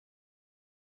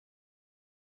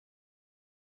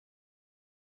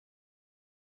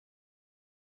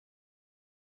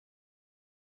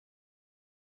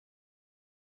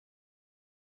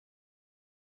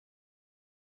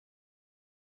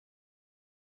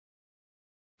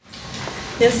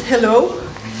Yes, hello.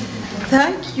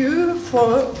 Thank you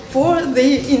for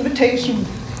the invitation.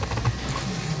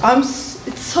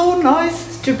 It's so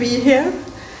nice to be here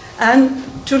and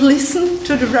to listen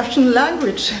to the Russian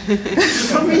language.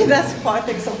 For me, that's quite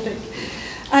exotic.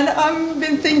 And I've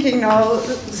been thinking now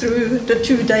through the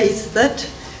 2 days that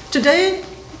today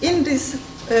in this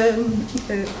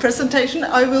presentation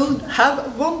I will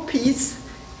have one piece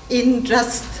in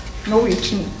just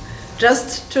Norwegian,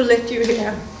 just to let you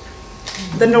hear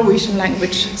the Norwegian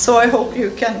language. So I hope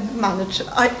you can manage.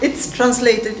 It's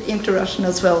translated into Russian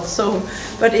as well,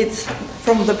 but it's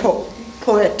from the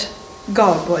poet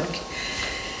Garborg.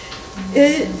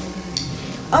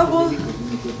 I will.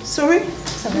 Sorry?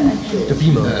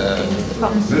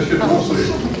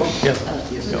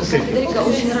 Фредрике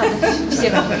очень рада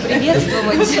всех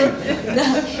приветствовать.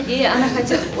 И она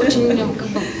очень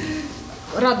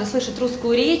рада слышать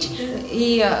русскую речь.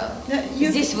 И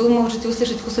здесь вы можете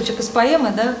услышать кусочек из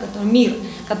поэмы, да, «Мир»,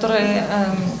 который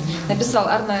написал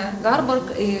Арне Гарборг.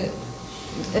 И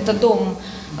это дом,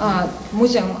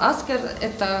 музей Аскер,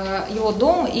 это его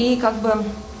дом, и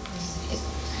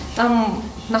там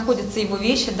находятся его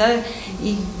вещи, да,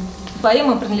 и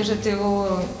поэма принадлежит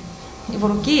его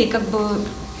руке, и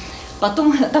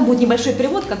потом там будет небольшой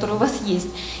перевод, который у вас есть,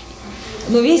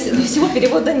 но всего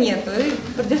перевода нет, и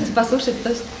придется послушать, то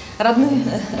есть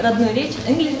родную речь,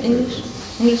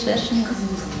 English version,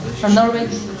 Norway.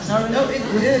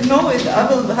 No, I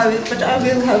will have it, but I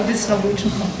will have this Norwegian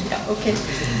one. Yeah, okay.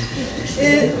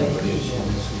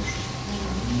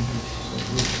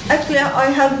 Actually,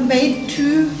 I have made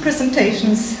 2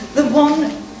 presentations. The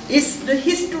one is the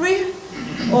history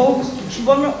of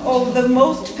one of the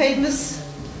most famous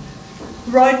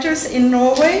writers in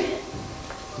Norway,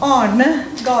 Arne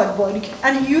Garborg,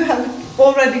 and you have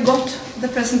already got the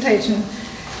presentation.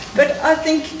 But I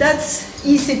think that's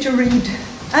easy to read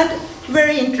and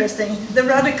very interesting. The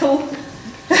radical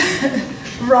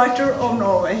writer of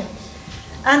Norway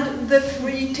and the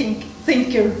free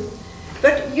thinker.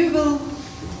 But you will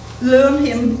learn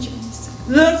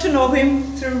to know him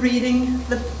through reading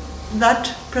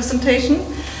that presentation.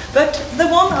 But the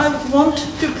one I want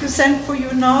to present for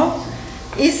you now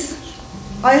is,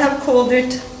 I have called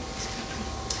it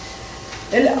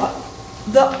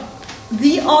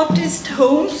the artist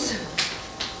homes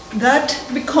that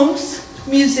becomes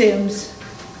museums.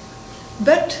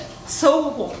 But so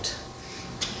what?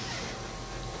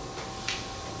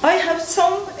 I have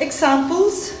some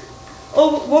examples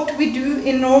of what we do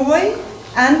in Norway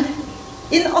and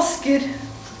in Asker,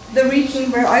 the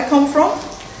region where I come from.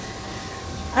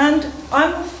 And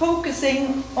I'm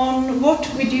focusing on what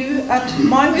we do at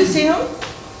my museum.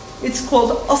 It's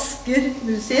called Asker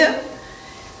Museum,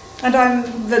 and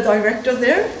I'm the director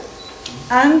there.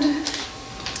 And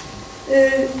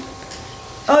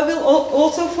I will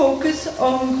also focus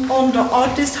on the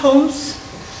artist homes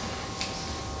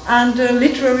and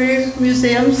literary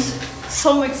museums,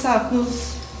 some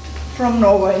examples from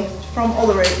Norway, from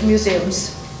other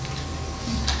museums.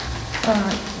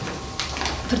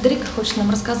 Фредрике хочет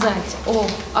нам рассказать о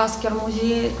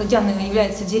Аскер-музее, где она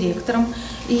является директором,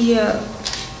 и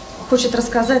хочет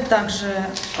рассказать также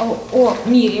о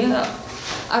мире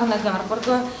Арне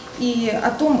Гарборга и о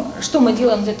том, что мы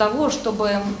делаем для того,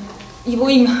 чтобы его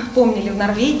имя помнили в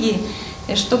Норвегии,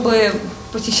 чтобы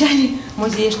посещали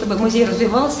музей, чтобы музей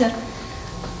развивался.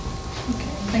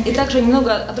 И также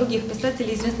немного о других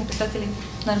писателей, известных писателей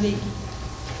Норвегии.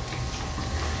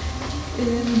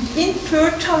 In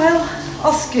fertile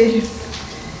Asker,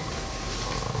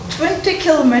 20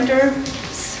 kilometers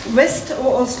west of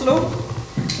Oslo,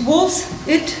 was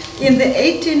it in the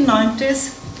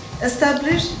 1890s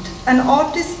established an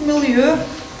artist milieu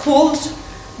called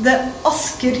the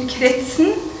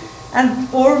Askerkretsen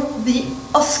or the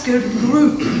Asker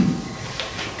Group.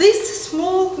 This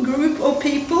small group of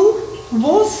people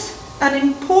was an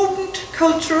important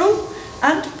cultural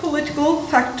and political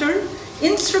factor,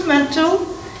 instrumental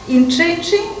in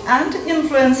changing and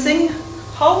influencing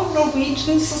how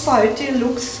Norwegian society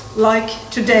looks like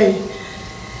today.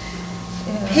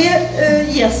 Here,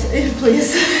 yes,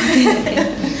 please.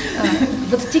 В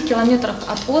 20 километрах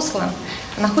от Осло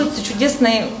находится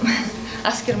чудесный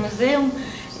Аскер-музей,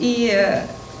 и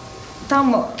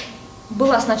там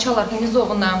была сначала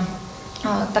организована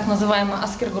так называемая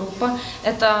Аскер-группа.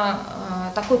 Это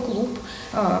такой клуб,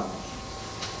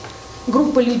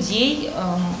 группа людей,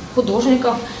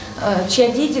 художников, чья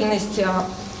деятельность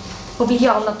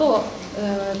повлияла на то,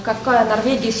 какая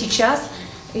Норвегия сейчас,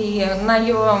 и на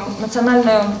ее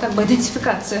национальную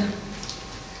идентификацию.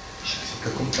 В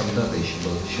каком там дата еще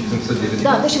была? 1890?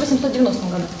 Да, в 1890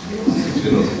 году.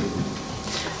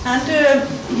 And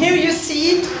here you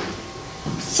see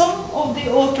some of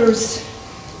the authors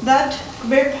that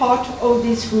were part of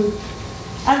this group.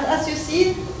 And as you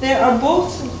see, there are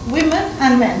both women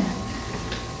and men.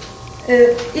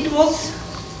 It was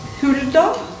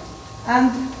Hulda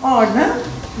and Arne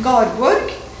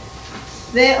Garborg.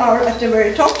 They are at the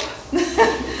very top.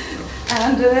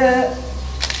 And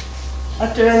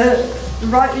at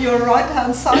your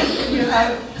right-hand side, you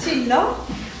have Tilla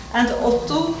and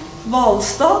Otto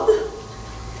Valstad.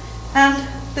 And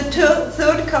the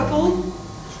third couple,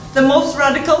 the most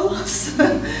radical,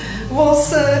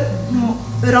 was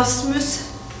Rasmus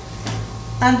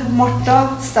and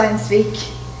Marta Steinsvik.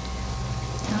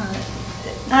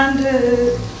 And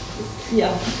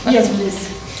yeah, yes, please.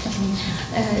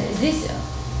 Здесь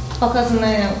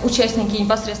показаны участники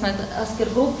непосредственно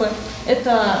Аскер-группы.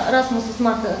 Это Расмус и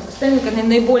Марта Стейнвик,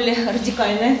 наиболее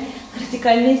радикальная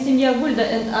семья. Гульда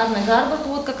и Арне Гарборг,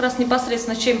 вот как раз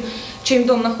непосредственно, чей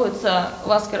дом находится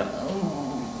в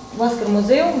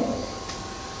Аскер-музее,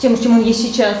 тем, чем он есть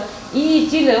сейчас. И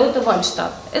Тиля это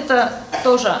Вальштадт. Это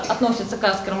тоже относится к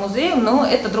Аскер-музею, но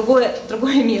это другое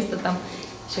место там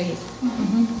еще есть.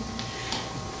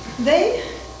 They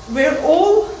were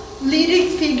all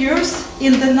leading figures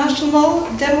in the national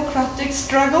democratic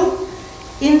struggle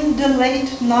in the late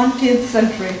 19th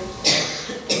century,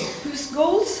 whose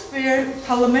goals were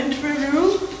parliamentary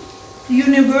rule,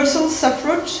 universal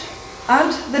suffrage,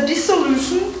 and the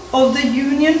dissolution of the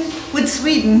union with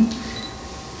Sweden.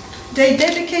 They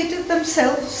dedicated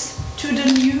themselves to the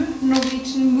new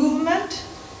Norwegian movement,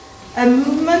 a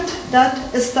movement that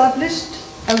established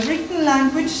a written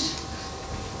language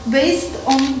based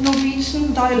on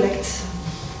Norwegian dialects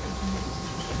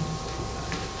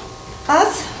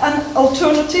as an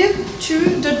alternative to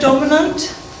the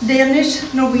dominant Danish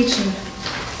Norwegian.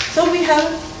 So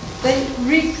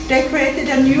they created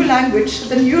a new language,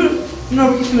 the new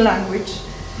Norwegian language,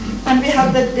 and we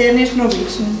have the Danish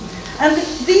Norwegian. And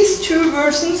these two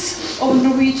versions of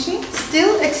Norwegian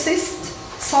still exist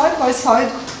side by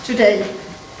side today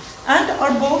and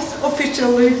are both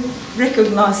officially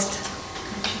recognized.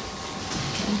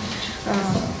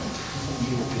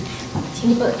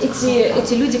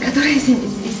 Эти люди, которые здесь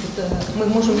мы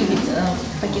можем видеть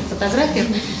в таких фотографиях,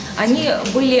 они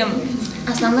были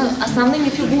основными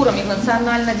фигурами в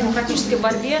национально-демократической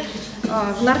борьбе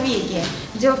в Норвегии.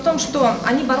 Дело в том, что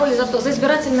они боролись за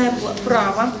избирательное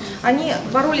право, они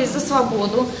боролись за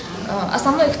свободу.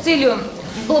 Основной их целью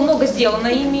было много сделано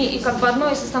ими, и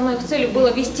одной из основных целей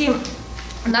было ввести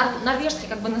норвежский,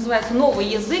 называется, новый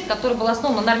язык, который был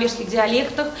основан на норвежских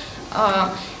диалектах,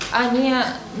 а не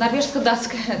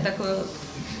норвежско-датский такой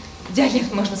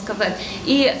диалект, можно сказать.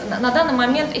 И на данный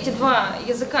момент эти два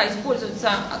языка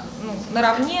используются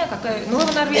наравне, как и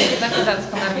новонорвежский, так и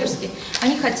датско-норвежский.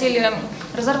 Они хотели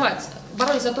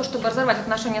боролись за то, чтобы разорвать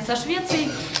отношения со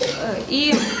Швецией,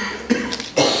 и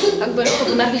чтобы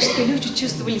норвежские люди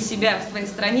чувствовали себя в своей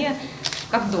стране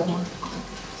как дома.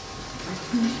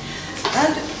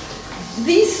 And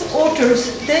these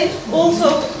authors, they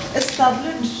also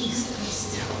established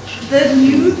the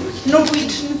new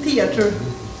Norwegian theatre,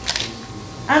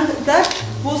 and that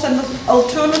was an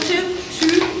alternative to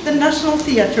the national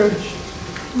theatre,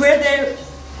 where they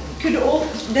could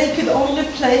only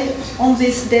play on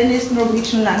this Danish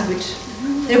Norwegian language.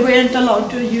 They weren't allowed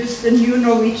to use the new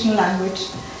Norwegian language.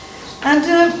 And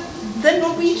the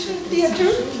Norwegian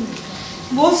theatre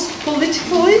was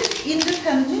politically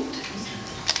independent,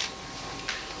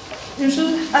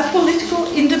 a political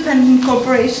independent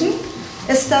corporation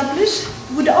established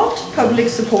without public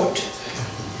support,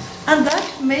 and that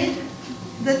made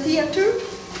the theatre,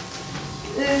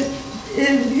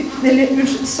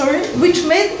 which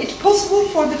made it possible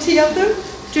for the theatre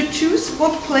to choose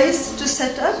what place to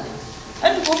set up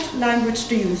and what language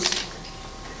to use.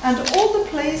 And all the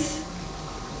plays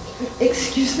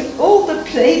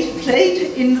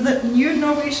played in the new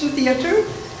Norwegian theatre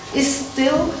is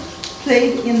still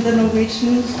played in the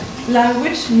Norwegian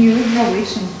language, New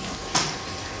Norwegian.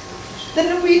 The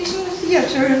Norwegian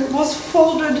theatre was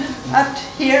folded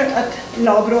here at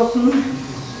Labråten,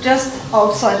 just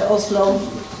outside Oslo,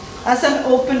 as an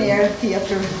open-air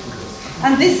theatre.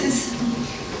 And this is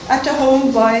at a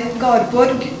home by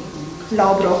Garborg,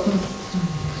 Labråten.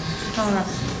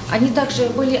 Они также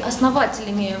были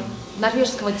основателями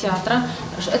норвежского театра.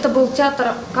 Это был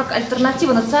театр как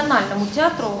альтернатива национальному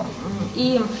театру,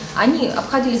 и они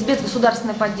обходились без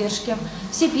государственной поддержки.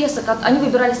 Все пьесы, они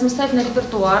выбирали самостоятельный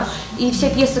репертуар, и все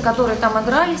пьесы, которые там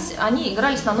игрались, они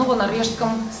игрались на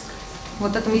новонорвежском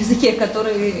этом языке,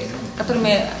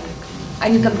 которыми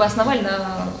они основали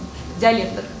на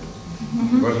диалектах.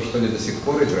 Важно, что они до сих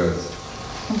пор играются.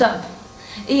 Да.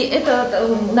 И это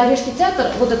норвежский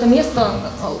театр, вот это место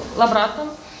Лабратон,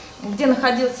 где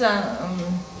находился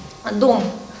дом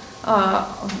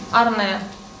Арне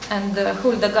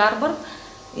Гарборг.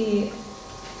 И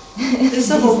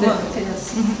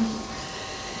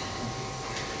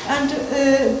And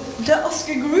the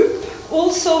Oscar group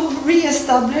also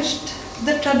re-established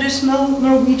the traditional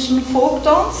Norwegian folk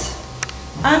dance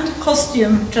and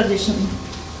costume tradition.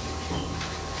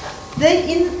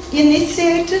 They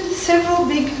initiated several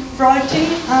big writing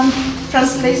and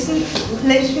translation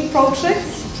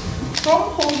projects from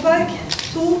Holberg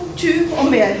to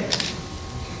Omer.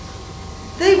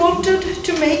 They wanted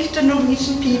to make the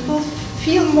Norwegian people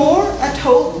feel more at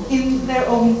home in their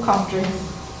own country.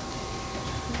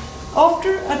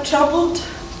 After a troubled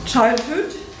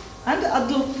childhood and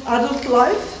adult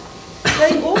life,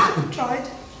 they also tried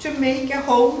to make a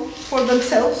home for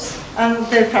themselves and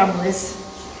their families.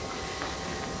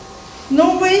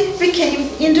 Norway became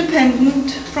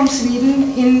independent from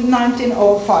Sweden in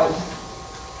 1905.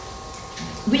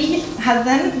 We had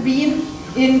then been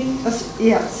in,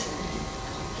 yes,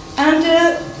 and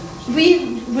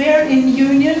we were in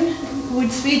union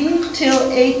with Sweden till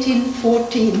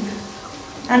 1814.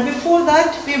 And before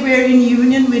that, we were in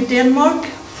union with Denmark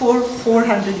for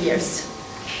 400 years.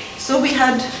 So we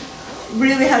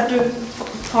really had to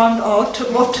find out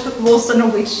what was the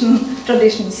Norwegian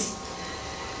traditions.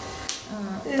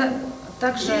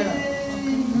 Также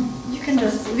you can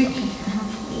just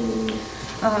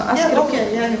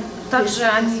также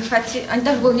они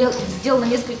также было сделано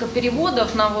несколько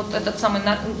переводов на вот этот самый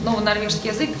новый норвежский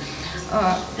язык.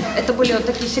 Это были вот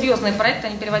такие серьезные проекты,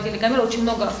 они переводили Гомера, очень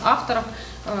много авторов.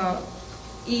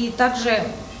 И также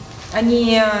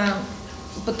они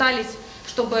пытались,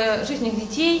 чтобы жизнь их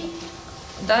детей,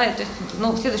 да, то есть,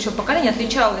 следующего поколения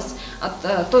отличалась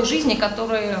от той жизни,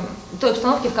 той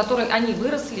обстановки, в которой они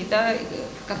выросли, да,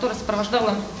 которая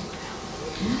сопровождала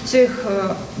все их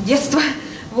детство.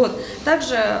 Вот.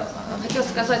 Также хотела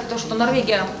сказать то, что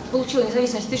Норвегия получила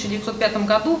независимость в 1905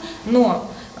 году, но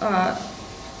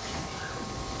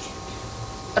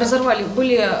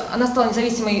она стала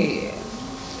независимой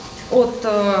от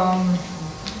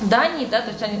Дании, да,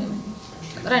 то есть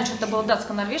раньше это было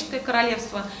датско-норвежское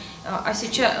королевство, а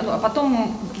сейчас, а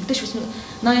потом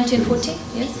 1914,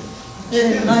 yes?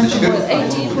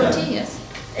 1814, yes.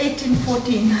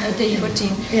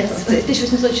 1814. Yes. В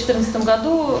 1814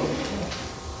 году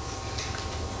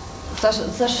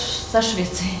со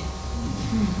Швецией.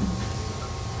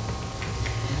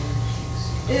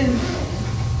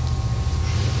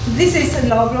 This is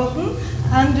Labrotten,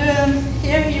 and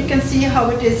here you can see how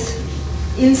it is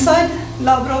inside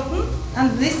Labrotten,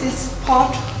 and this is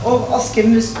part of Asker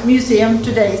Museum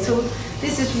today. So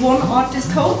this is one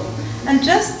artist home, and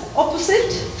just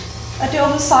opposite, at the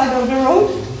other side of the road,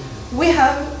 we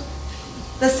have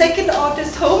the second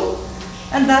artist home,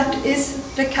 and that is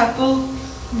the couple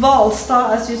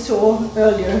Valstad, as you saw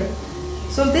earlier.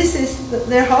 So this is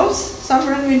their house,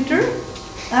 summer and winter,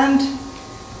 and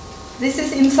this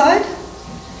is inside,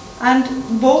 and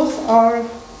both are,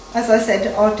 as I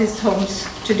said, artist homes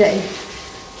today,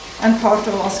 and part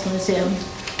of Asker Museum.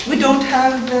 We don't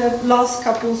have the last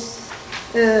couple's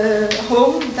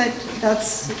home.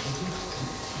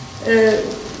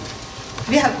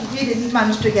 We didn't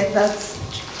manage to get that,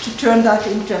 to turn that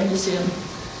into a museum.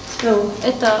 So,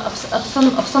 это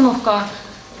обстановка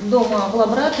дома в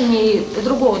Лабратоне и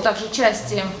другого также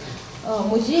части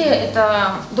музея.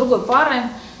 Это другой пары.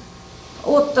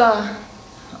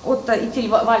 Отто и Тиль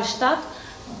Вальштадт.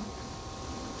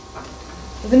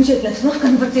 Замечательная обстановка,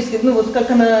 она практически,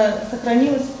 как она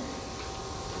сохранилась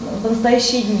в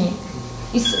настоящие дни.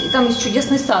 И там есть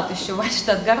чудесный сад еще,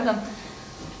 Вальштадт Гарден.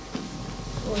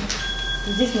 Вот.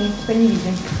 Здесь мы их пока не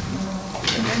видим.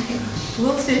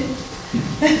 We'll see.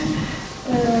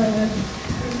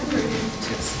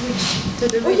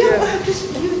 Oh yeah,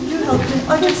 you helped me.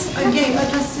 I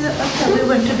tell you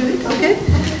when to do it, okay?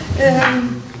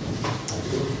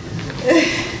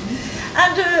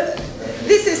 And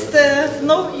this is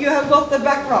you have got the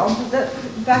background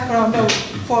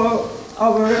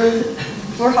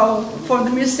for the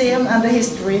museum and the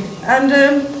history. And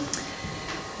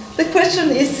the question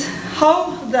is,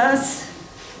 how does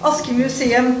Asker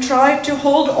Museum try to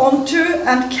hold on to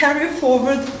and carry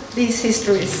forward these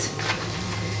histories?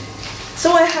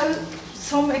 So I have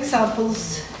some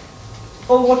examples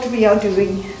of what we are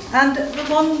doing. And the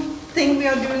one thing we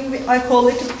are doing, I call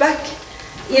it back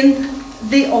in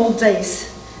the old days.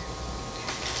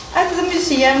 At the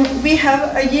museum, we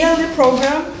have a yearly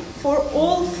program for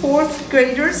all fourth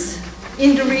graders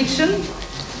in the region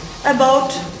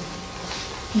about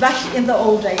back in the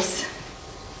old days.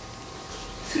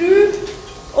 through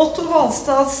Otto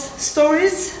Walstad's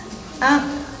stories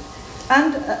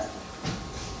and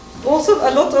also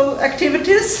a lot of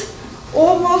activities,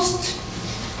 almost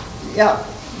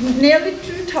nearly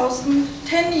 2,000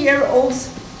 10-year-olds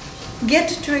get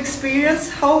to experience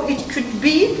how it could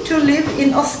be to live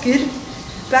in Asker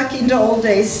back in the old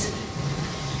days.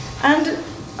 And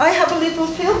I have a little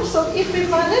film, so if we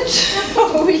manage,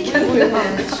 we can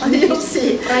you'll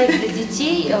see. Проект для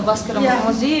детей в Аскерском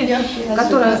музее,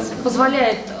 который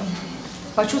позволяет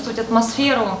почувствовать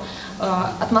атмосферу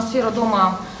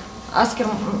дома Аскер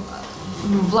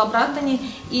в Лабратоне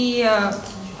и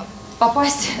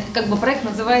попасть, как бы проект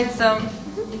называется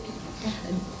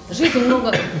 «Жизнь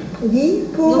много».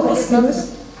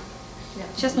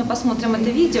 Сейчас мы посмотрим это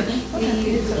видео,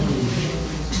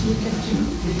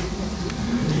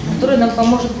 которое нам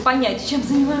поможет понять, чем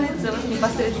занимается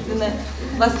непосредственно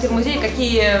в Аскер музее,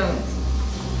 какие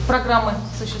программы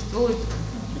существуют.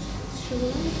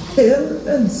 Jeg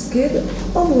ønsker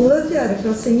alle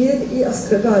fjerdeklassinger i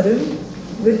Asker og Bærum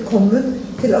velkommen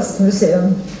til Asker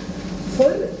museum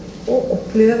for å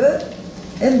oppleve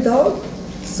en dag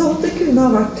som det kunne ha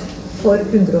vært for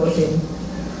 100 år siden.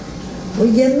 Og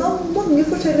gjennom mange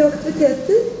forskjellige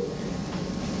aktiviteter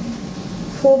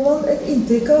får man et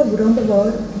inntrykk av hvordan det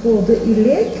var både i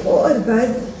lek og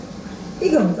arbeid i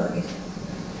gamle dager.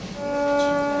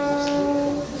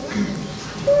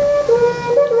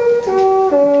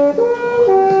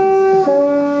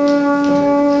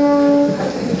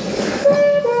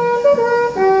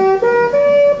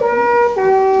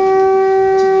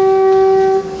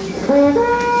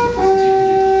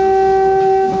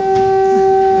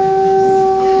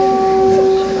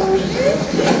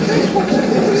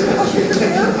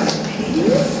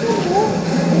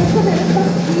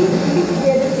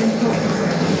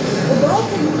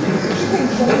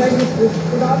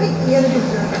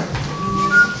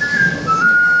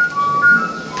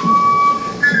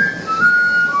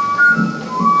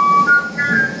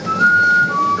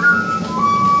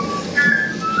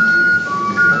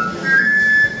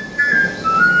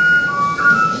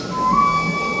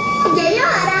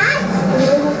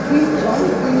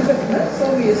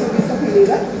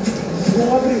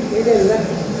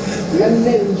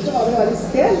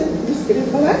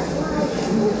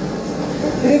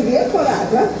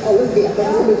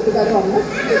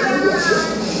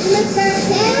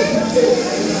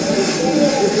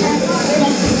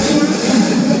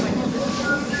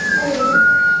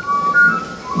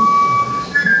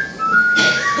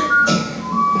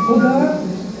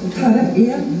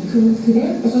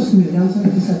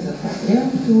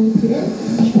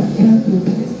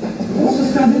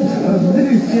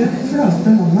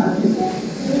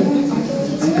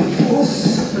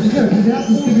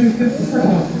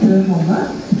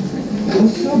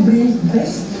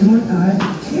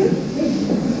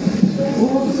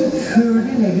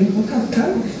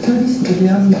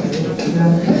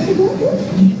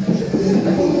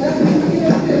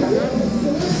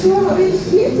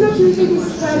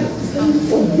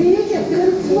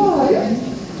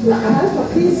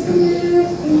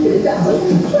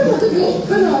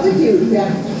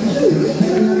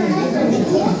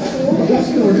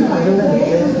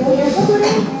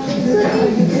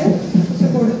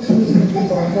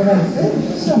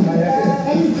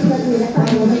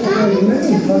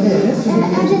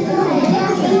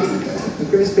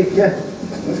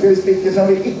 Nå skal vi spikke så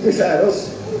vi ikke skjærer oss.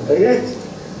 Det er greit.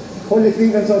 Hold litt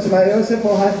kniven sånn som jeg gjør. Se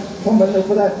på her. Tommelen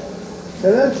oppå der.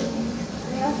 Ser du?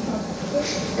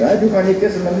 Nei, du kan ikke,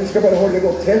 men du skal bare holde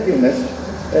godt helt, Jonas.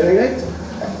 Er det greit?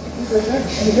 Er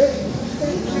det greit?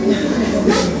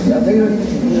 Ja, det gjør det.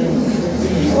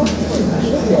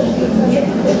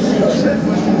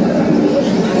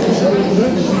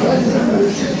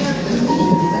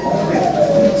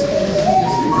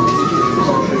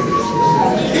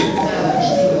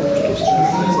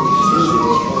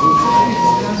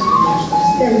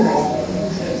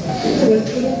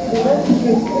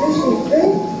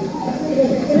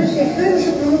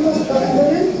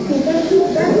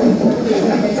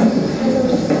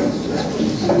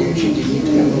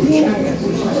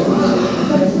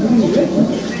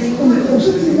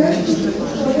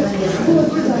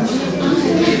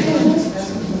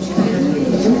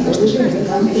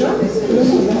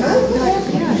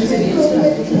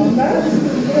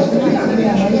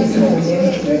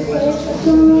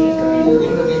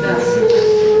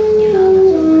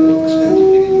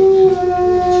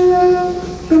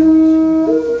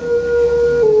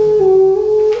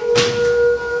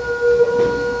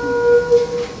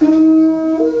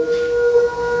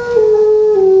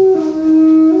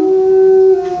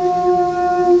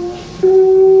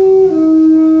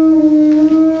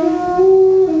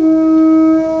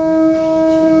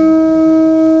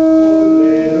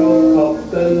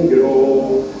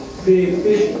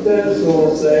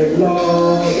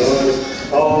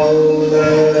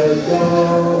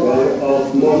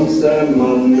 Blomster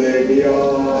man meg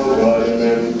jagar,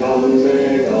 men kan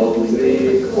meg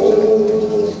aldri få.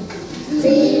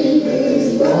 Vil du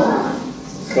få?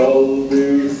 Skal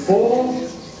du få?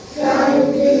 Skal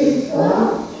du få?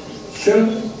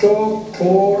 Kjøtt og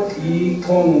kål i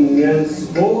kongens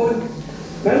gård.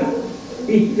 Men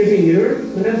ikke fingerhull,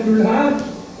 men et hull her.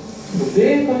 Og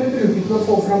det kan vi bruke til å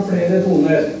få fram flere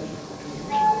toner.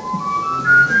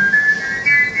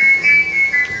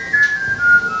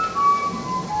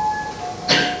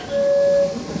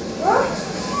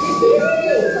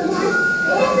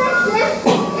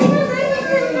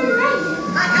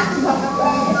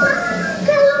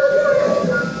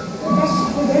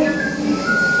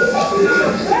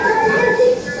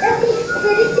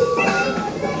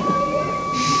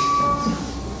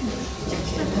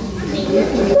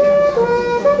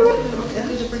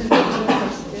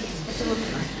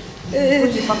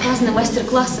 Показаны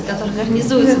мастер-классы, которые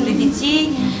организуются для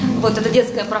детей. Вот эта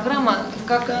детская программа,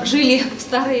 как жили в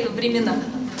старые времена.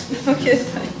 Okay,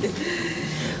 thank you.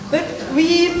 But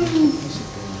we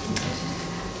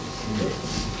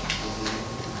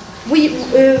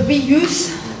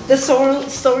use the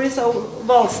stories of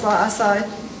Valstad, as I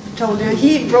told you.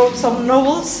 He wrote some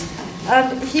novels,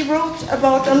 and he wrote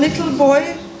about a little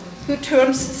boy who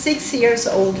turns 6 years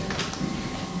old.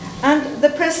 And the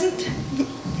present,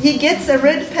 he gets a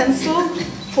red pencil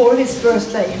for his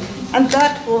birthday, and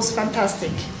that was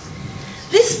fantastic.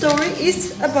 This story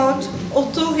is about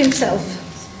Otto himself,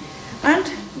 and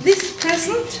this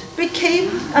present became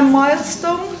a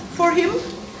milestone for him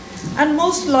and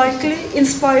most likely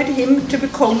inspired him to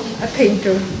become a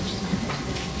painter.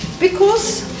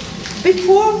 Because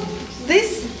before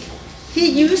this,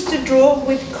 he used to draw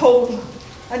with coal,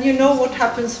 and you know what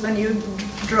happens when you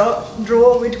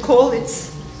draw with coal,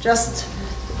 it's just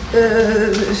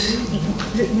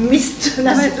mist,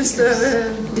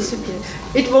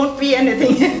 it won't be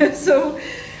anything. So,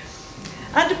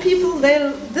 and the people,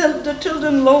 the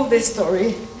children love this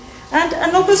story. And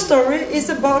another story is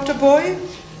about a boy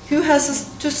who has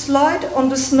to slide on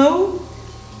the snow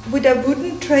with a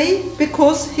wooden tray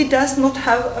because he does not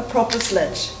have a proper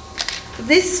sledge.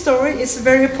 This story is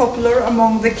very popular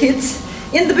among the kids.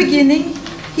 In the beginning,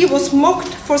 he was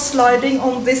mocked for sliding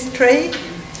on this tray,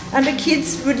 and the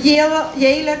kids would yell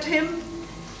at him,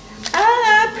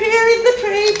 "Ah, peer in the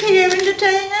tray, peer in the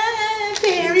tray, ah,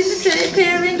 peer in the tray,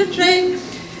 peer in the tray."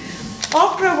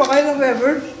 After a while,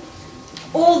 however,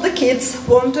 all the kids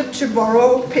wanted to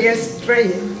borrow Peer's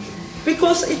tray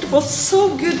because it was so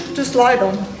good to slide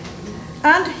on,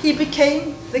 and he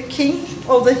became the king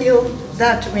of the hill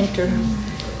that winter.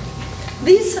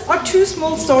 These are two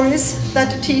small stories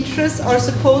that the teachers are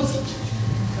supposed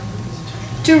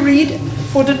to read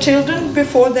for the children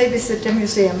before they visit the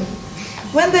museum.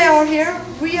 When they are here,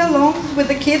 we along with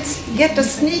the kids get a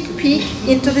sneak peek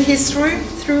into the history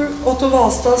through Otto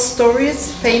Valstad's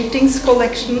stories, paintings,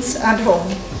 collections and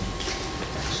home.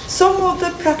 Some of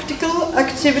the practical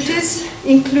activities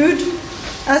include,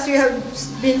 as you have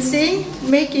been seeing,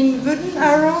 making wooden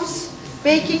arrows,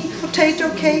 baking potato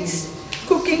cakes,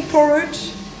 cooking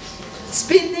porridge,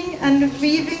 spinning and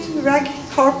weaving rag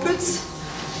carpets.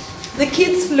 The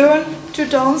kids learn to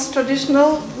dance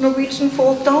traditional Norwegian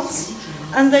folk dance,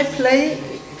 and they play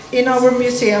in our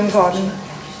museum garden.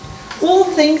 All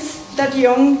things that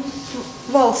young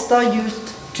Valstad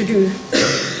used to do.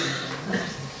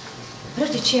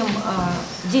 Прежде чем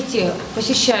дети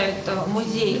посещают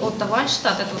музей Отто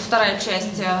Вальштад, это вторая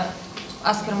часть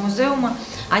Аскер музеума,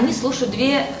 они слушают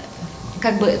две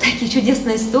такие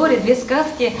чудесные истории, две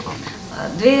сказки,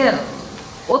 две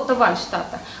Отто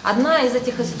Вальштадта. Одна из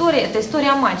этих историй – это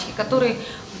история о мальчике, который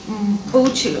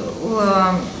получил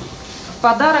в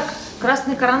подарок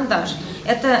красный карандаш.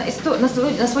 Это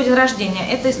на свой день рождения.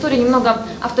 Эта история немного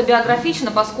автобиографична,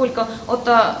 поскольку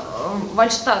Отто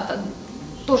Вальштадт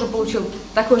тоже получил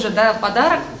такой же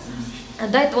подарок.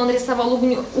 До этого он рисовал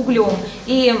углем.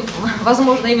 И,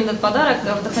 возможно, именно этот подарок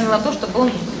вдохновил на то, чтобы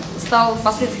он стал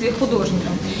впоследствии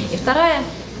художником. И вторая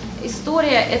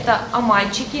история – это о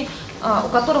мальчике, у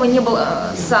которого не было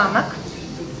санок,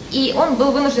 и он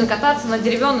был вынужден кататься на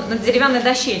деревянной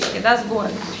дощечке, с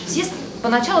горы.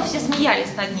 Поначалу все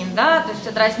смеялись над ним, то есть все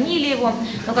дразнили его,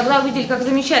 но когда увидели, как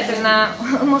замечательно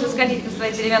он может сходить на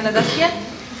своей деревянной доске,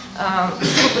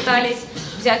 все попытались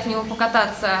взять у него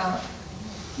покататься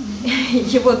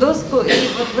его доску, и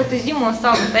вот в эту зиму он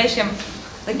стал настоящим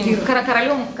таким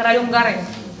королем горы.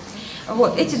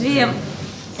 Вот, эти две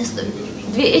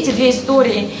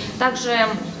истории, также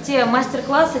те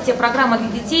мастер-классы, те программы для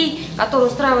детей, которые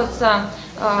устраиваются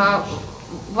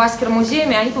в Аскер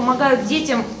музеуме, они помогают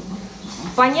детям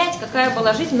понять, какая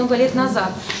была жизнь много лет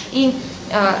назад. И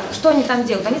что они там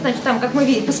делают? Они, значит, там, как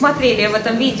мы посмотрели в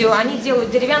этом видео, они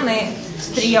делают деревянные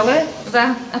стрелы,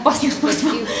 да, опасным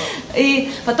способом,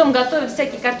 и потом готовят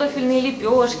всякие картофельные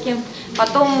лепешки,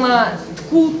 потом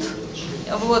ткут,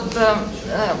 вот,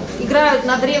 играют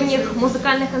на древних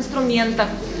музыкальных инструментах,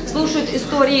 слушают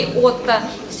истории Отто.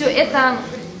 Все это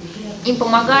им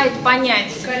помогает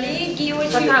понять. Коллеги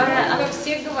очень много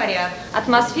все говорят.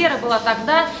 Атмосфера была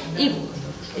тогда, и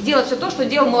делать все то, что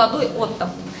делал молодой Отто,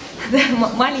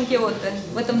 маленький Отто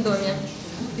в этом доме.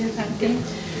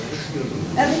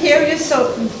 And here you saw,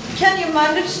 can you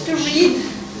manage to read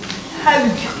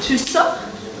Haugtussa?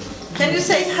 Can you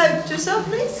say Haugtussa,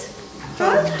 please?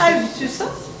 Try Haugtussa.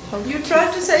 You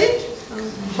try to say it?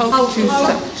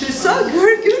 Haugtussa,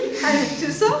 very good.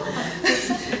 Haugtussa.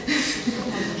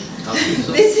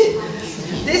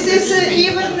 This is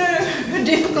even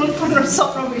difficult for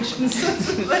some Norwegians,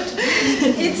 but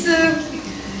it's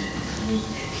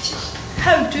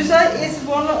Haugtussa is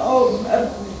one of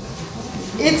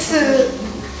it's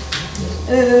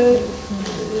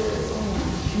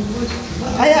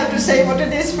I have to say what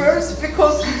it is first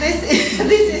because this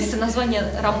is название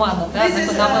романа, да?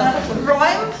 This is a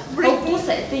rhyme written.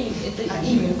 Это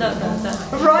имя, да.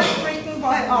 Rhyme written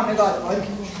by Arne Garborg.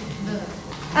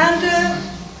 And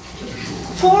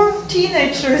for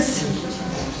teenagers,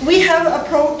 we have a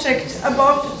project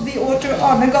about the author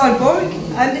Arne Garborg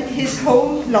and his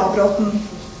home Lavrotten.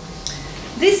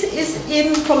 This is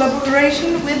in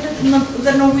collaboration with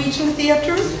the Norwegian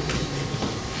theatre.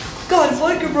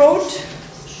 Garborg wrote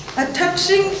a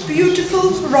touching,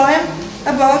 beautiful rhyme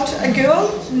about a girl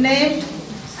named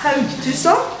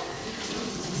Haugtussa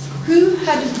who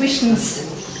had visions.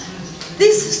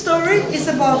 This story is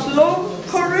about love,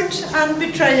 courage and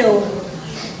betrayal,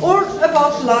 or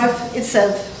about life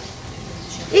itself.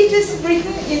 It is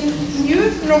written in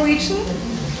New Norwegian.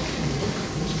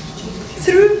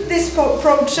 Through this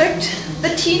project, the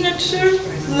teenagers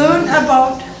learn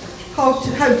about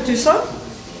Haugtussa,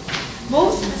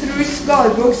 both through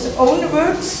Garborg's own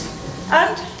words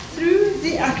and through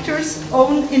the actor's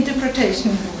own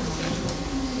interpretation.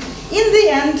 In the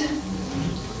end,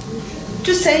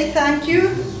 to say thank you,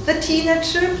 the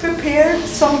teenager prepared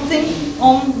something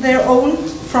on their own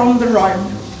from the rhyme.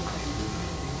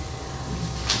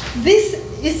 This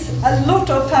is a lot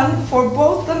of fun for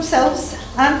both themselves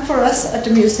and for us at the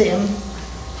museum.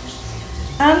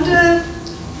 And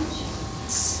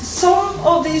some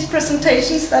of these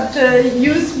presentations that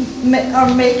youth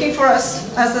are making for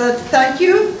us as a thank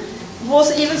you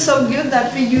was even so good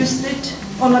that we used it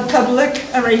on a public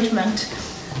arrangement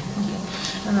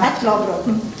at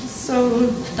Lavrotten.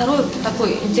 Второй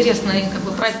такой интересный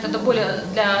проект, это более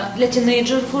для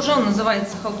тинейджеров уже, он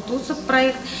называется Haugtussa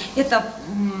проект. Это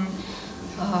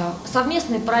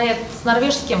совместный проект с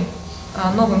норвежским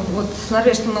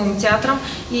новым театром.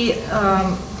 И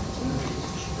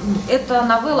это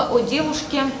новелла о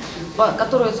девушке,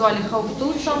 которую звали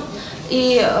Haugtussa,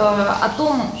 и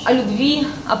о любви,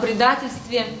 о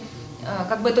предательстве.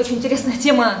 Это очень интересная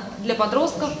тема для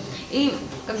подростков. И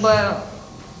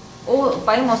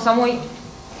поэма о самой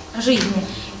жизни.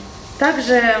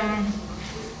 Также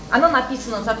она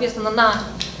написана, соответственно, на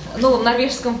новом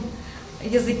норвежском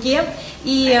языке.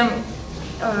 И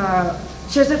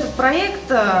через этот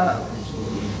проект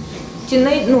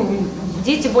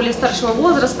дети более старшего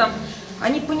возраста,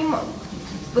 они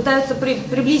пытаются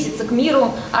приблизиться к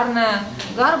миру Арне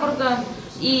Гарборга.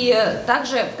 И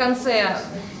также в конце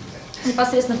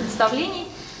непосредственно представлений,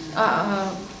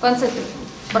 в конце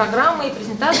программы и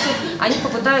презентации, они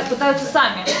пытаются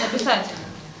сами написать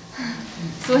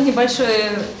свою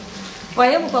небольшую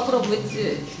поэму, попробовать.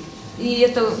 И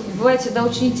это бывает всегда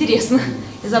очень интересно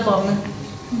и забавно.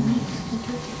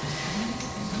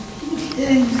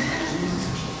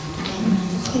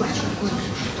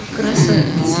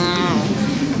 Красавица.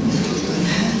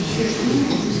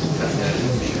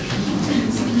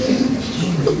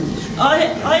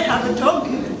 I have a dog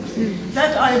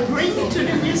that I bring to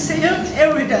the museum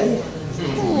every day.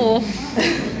 Oh.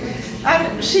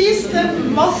 And she is the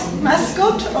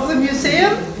mascot of the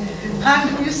museum. And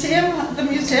the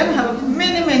museum have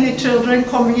many children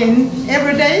coming in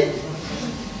every day.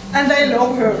 And they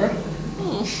love her.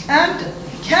 And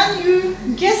can you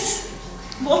guess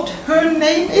what her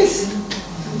name is?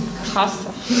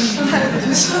 Hassa.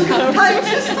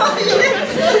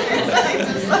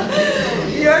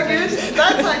 You're good.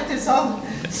 That's like the song.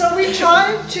 So we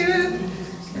try to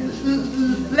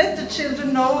let the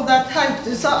children know that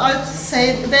Haugtusa, I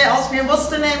say, they ask me what's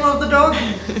the name of the dog,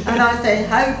 and I say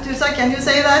Haugtusa, can you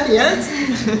say that? Yes.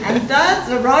 And Dad,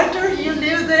 the writer, he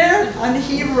lived there, and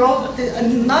he wrote a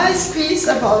nice piece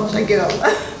about a girl.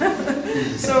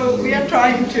 So we are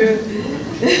trying to.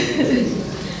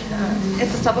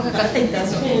 Это собака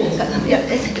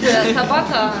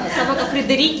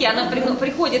Фредрике, она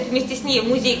приходит вместе с ней в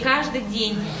музей каждый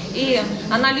день, и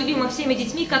она любима всеми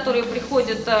детьми, которые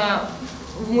приходят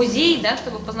в музей, да,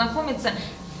 чтобы познакомиться.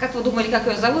 Как вы думали, как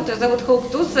ее зовут? Ее зовут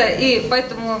Хауктуса, и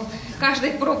поэтому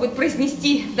каждый пробует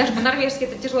произнести, даже по-норвежски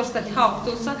это тяжело сказать,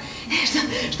 Хауктуса,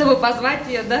 чтобы позвать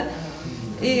ее, да.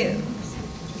 И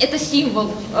это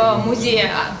символ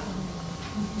музея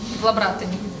в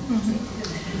Лабратоне.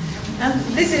 And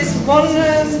this is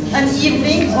an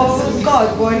evening of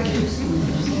Garborg.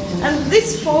 And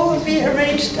this fall we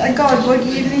arranged a Garborg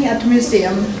evening at the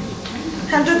museum.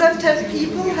 110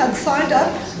 people had signed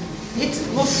up. It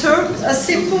was served a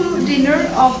simple dinner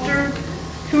after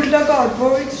Hulda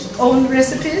Garborg's own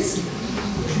recipes.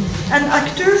 An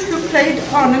actor who played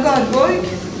Arne Garborg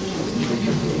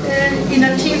in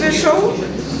a TV show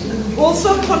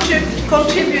also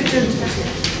contributed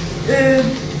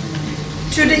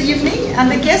to the evening, and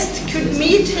the guest could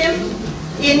meet him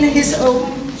in his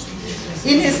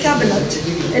cabinet,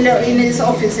 in his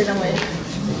office in a way.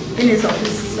 In his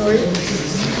office, sorry.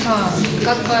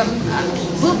 Как бы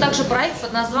был также проект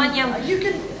под названием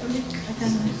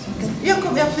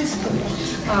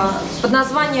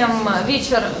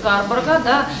 «Вечер Гарборга».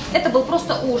 Да. Это был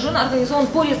просто ужин, организован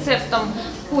по рецептам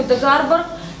Хульда Гарборг,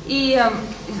 и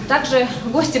также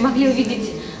гости могли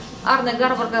увидеть Арне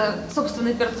Гарборга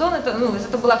собственной персоной.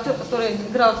 Это был актер, который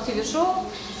играл в ТВ-шоу,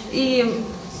 и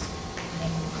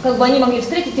как бы они могли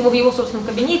встретить его в его собственном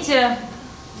кабинете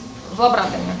в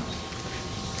Лабратоне.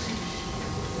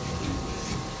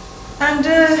 And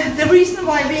the reason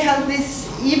why we had this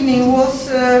evening was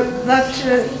that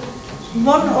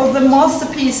one of the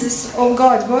masterpieces of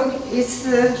Garborg is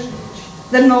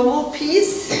the novel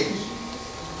piece,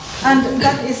 and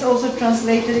that is also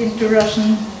translated into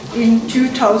Russian in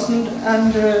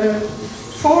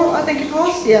 2004, I think it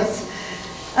was, yes.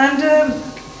 And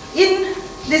in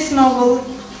this novel,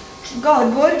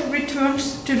 Garborg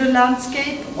returns to the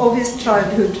landscape of his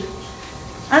childhood.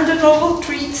 And the novel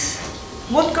treats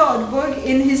what Garborg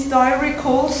in his diary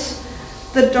calls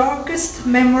the darkest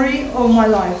memory of my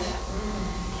life.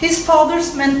 His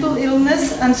father's mental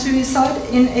illness and suicide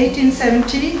in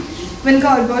 1870, when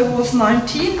Garborg was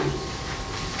 19.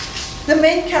 The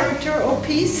main character of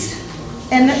Peace,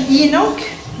 Enoch,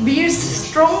 bears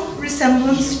strong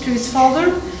resemblance to his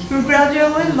father, who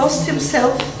gradually lost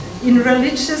himself in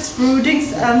religious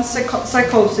broodings and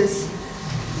psychosis.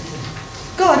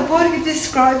 Garborg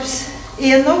describes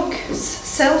Enoch's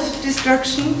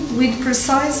self-destruction with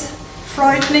precise,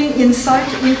 frightening insight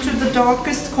into the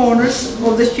darkest corners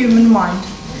of the human mind.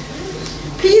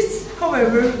 Peace,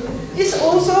 however, is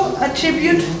also a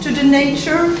tribute to the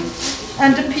nature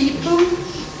and the people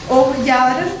of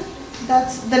Jæren,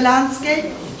 that's the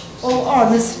landscape of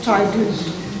Arne's childhood.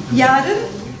 Jæren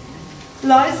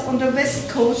lies on the west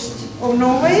coast of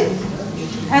Norway,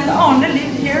 and Arne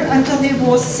lived here until he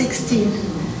was 16.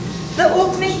 The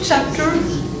opening chapter,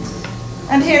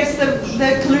 and here's the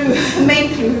clue,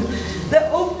 main clue, the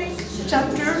opening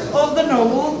chapter of the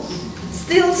novel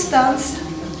still stands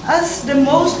as the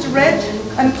most read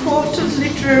and quoted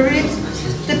literary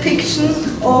depiction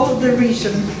of the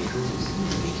region.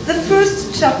 The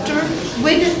first chapter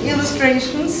with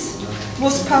illustrations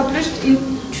was published in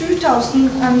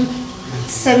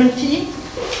 2017.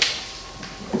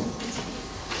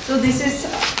 So this is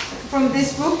from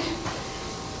this book,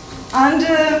 and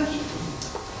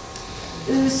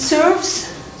serves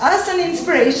as an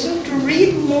inspiration to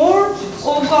read more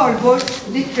of Garborg's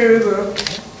literary work.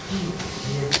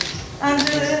 And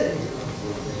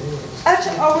at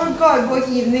our Garborg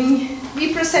evening,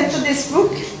 we presented this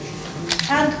book,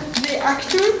 and the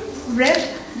actor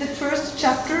read the first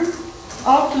chapter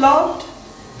out loud,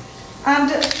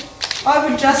 and I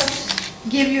will just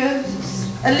give you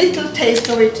a little taste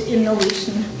of it in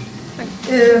Norwegian.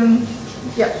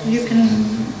 Yeah, you can.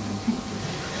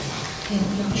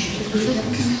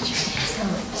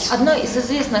 Одно из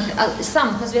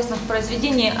самых известных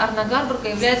произведений Арне Гарборга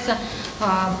является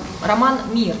роман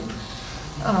 «Мир».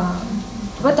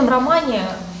 В этом романе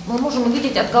мы можем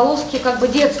увидеть отголоски как бы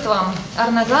детства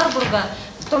Арне Гарборга,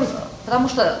 потому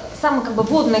что в самой как бы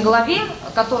вводной главе,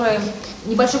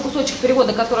 небольшой кусочек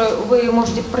перевода, который вы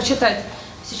можете прочитать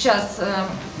сейчас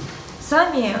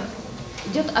сами,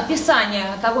 идет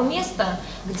описание того места,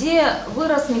 где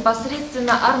вырос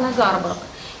непосредственно Арне Гарборг.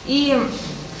 И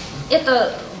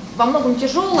Это во многом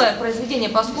тяжелое произведение,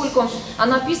 поскольку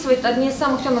оно описывает одни из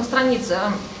самых темных страниц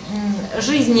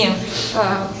жизни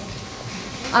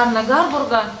Арне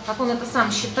Гарборга, как он это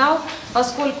сам считал,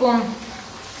 поскольку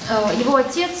его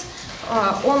отец,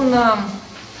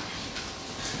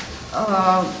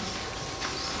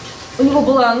 у него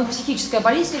была психическая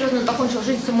болезнь серьезная, он покончил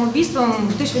жизнь самоубийством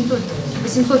в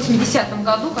 1870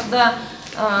 году, когда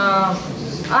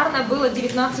Арне было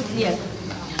 19 лет.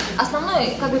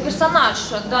 Основной персонаж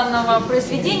данного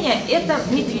произведения — это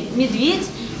медведь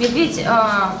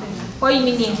по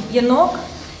имени Енок.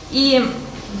 И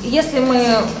если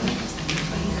мы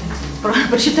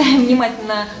прочитаем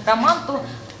внимательно роман, то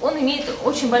он имеет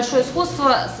очень большое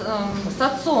сходство с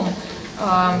отцом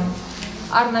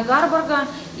Арне Гарборга.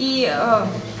 И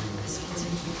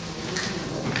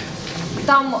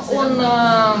там он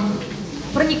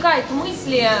проникает в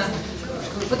мысли,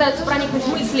 пытается проникнуть в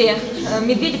мысли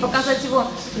медведя, показать его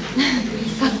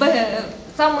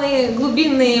самые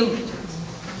глубинные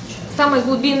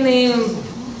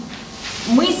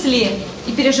мысли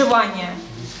и переживания.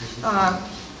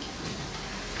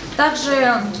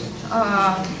 Также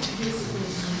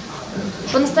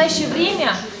в настоящее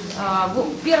время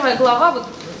первая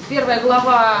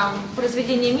глава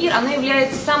произведения «Мир», она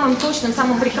является самым точным,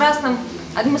 самым прекрасным,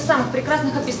 одним из самых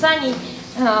прекрасных описаний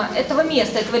этого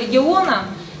места, этого региона,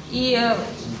 и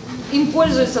им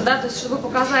пользуются, то есть, чтобы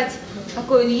показать,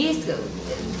 какой он есть.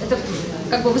 Это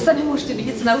вы сами можете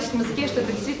убедиться на русском языке, что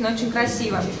это действительно очень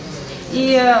красиво.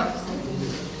 И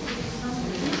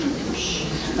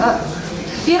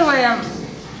первое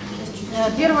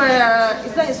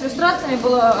издание с иллюстрациями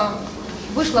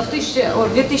вышло в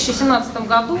 2017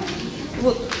 году.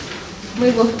 Вот мы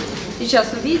его сейчас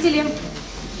увидели.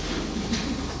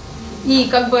 И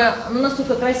оно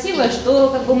настолько красивое,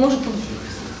 что может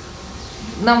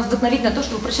нам вдохновить на то,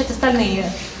 чтобы прочитать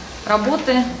остальные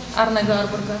работы Арне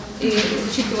Гарборга и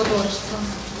изучить его творчество.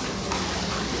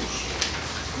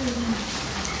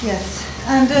 Yes,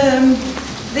 and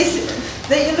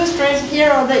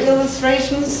here are the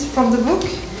illustrations from the book,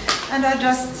 and I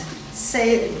just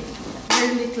say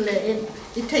very little.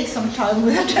 It takes some time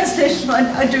with the translation.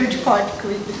 I do it quite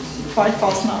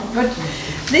fast now. But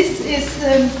this is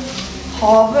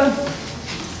havet.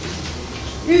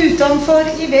 Utenfor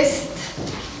I vest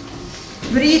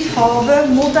bryter havet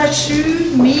mot ei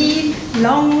 7 mil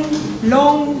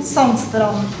lang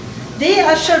sandstrand.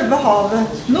 Det selve havet.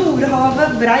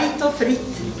 Nordhavet breit og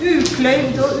fritt,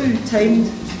 ukløyvd og utøymd,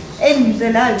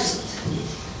 endeløst.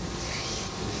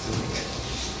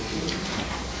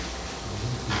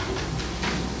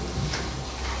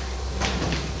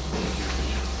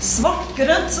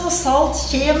 Svartgrønt og salt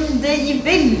kjem det I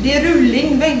veldig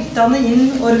rulling veltende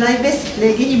inn over de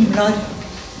vestlige himlar,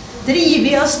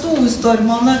 drivet av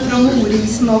storstormene fra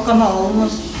Nordisen og kanalene.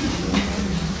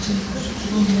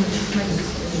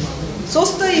 Så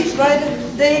støyper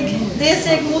det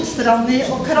seg mot stranden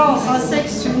og kraser seg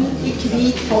sund I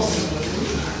hvit foss.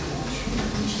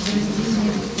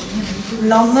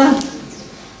 Landet.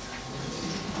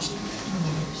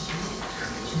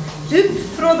 Upp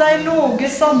fra de låge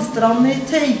sandstrandene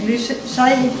tøygler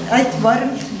seg et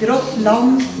varmt, grått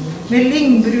land med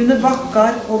lyngbrune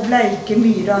bakker og bleike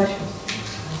myrar.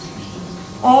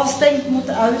 Avstengt mot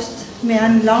øst med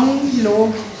en lang,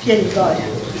 låg fjellgard.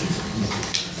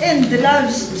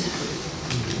 Endeløst.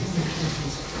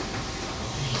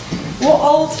 Og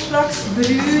alt slags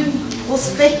brun og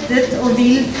spettet og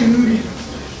vill fugl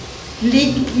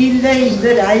ligger I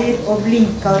løyde reir og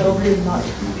blinkar og blunnar.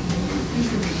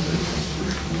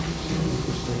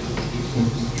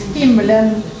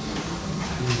 Himmelen.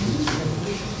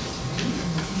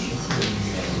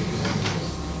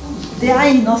 Det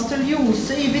eneste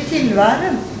ljose I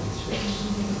tilværet.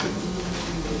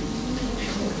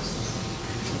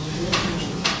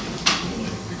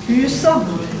 Husa.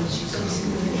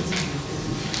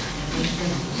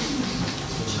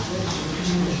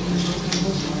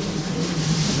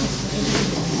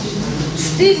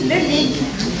 Stille ligg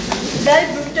der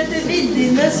borte til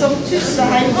viddene som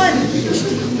Tusseheimar.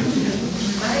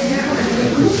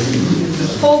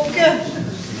 Folket.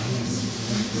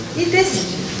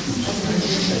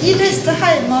 I disse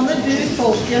heimene bor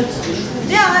folket.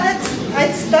 Det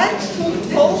et sterkt, tungt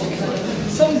folk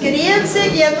som grev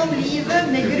seg gjennom livet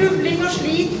med grubling og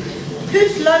slit,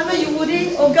 putler med jordi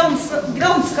og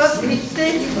granska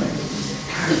skrifter.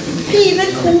 Fine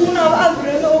korn av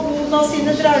auren og von av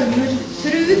sine draumer,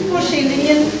 trud på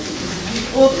skillingen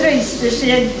og trøyster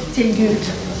seg til Gud.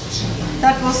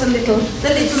 That was the little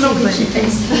Norwegian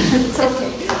taste. It's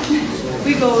okay.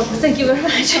 We go. Thank you very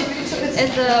much.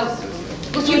 Это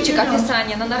кусочек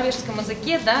описания на норвежском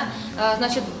языке, да,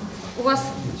 значит, у вас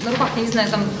на руках, я не знаю,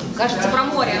 там, кажется, про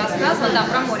море рассказано, да,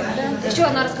 про море. Еще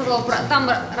она рассказала, там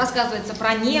рассказывается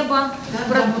про небо,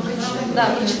 да,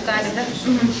 вы читали, да?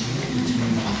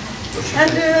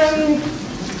 And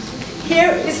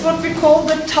here is what we call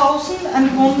the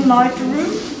 1001 Night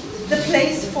Room, the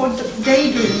place for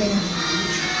daydreaming.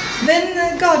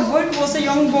 When Garborg was a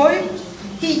young boy,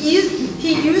 he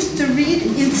used to read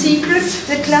in secret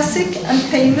the classic and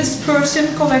famous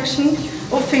Persian collection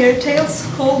of fairy tales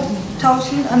called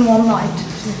 1001 Night.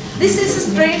 This is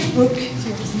a strange book.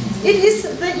 It is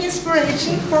the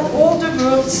inspiration for all the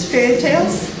world's fairy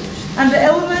tales, and the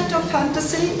element of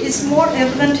fantasy is more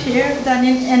evident here than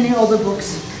in any other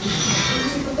books.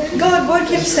 Garborg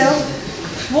himself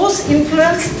was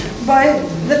influenced by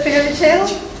the fairy tale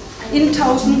in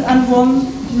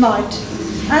 1001 Night,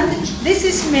 and this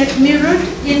is mirrored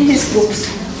in his books.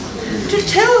 To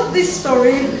tell this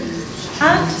story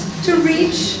and to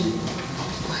reach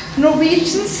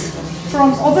Norwegians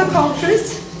from other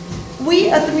countries, we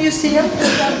at the museum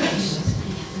established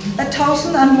a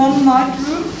 1001 Night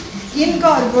room in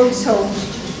Garborg's home.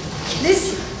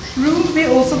 This room we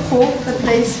also call the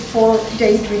place for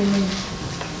daydreaming.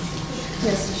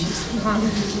 Yes.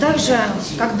 Также,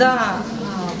 когда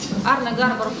Арне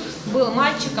Гарборг был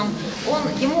мальчиком,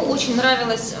 ему очень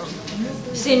нравилось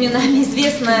всеми нами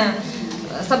известное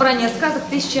собрание сказок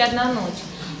 «Тысяча и одна ночь».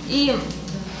 И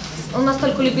он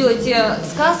настолько любил эти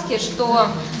сказки, что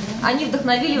они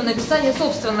вдохновили его на написание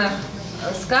собственных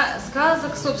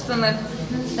сказок, собственных,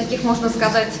 таких, можно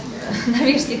сказать,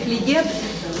 норвежских легенд.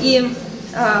 И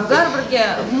в Гарборге,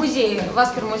 в музее, в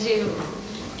Аскер-музее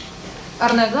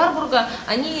Арне Гарборга,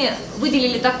 они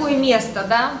выделили такое место,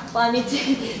 да,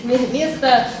 памяти,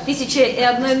 место «Тысячи и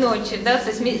одной ночи», да, то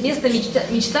есть место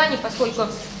мечтаний, поскольку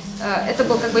это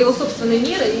был как бы его собственный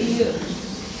мир, и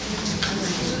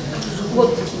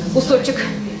вот кусочек.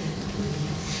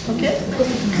 Okay.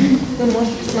 Вы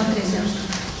можете посмотреть.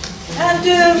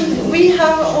 And we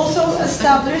have also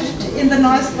established in the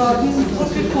nice garden what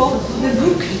we call the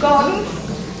book garden.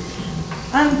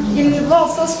 And in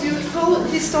Vasa's beautiful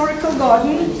historical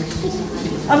garden,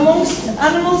 amongst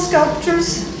animal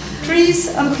sculptures, trees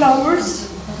and flowers,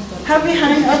 have we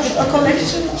hung up a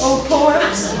collection of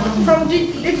poems from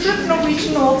different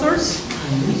Norwegian authors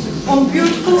on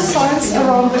beautiful signs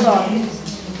around the garden.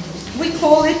 We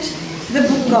call it the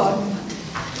book garden.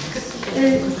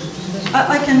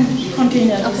 I can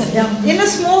continue. Okay. Yeah. In a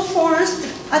small forest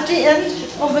at the end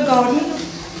of the garden,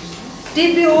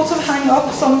 did we also hang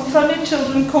up some funny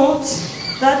children quotes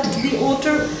that the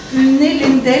author Unni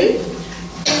Lindell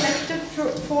collected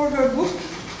for her book,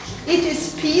 It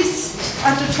is Peace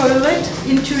at the Toilet,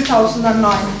 in 2009.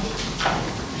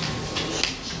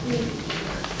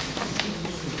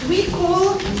 We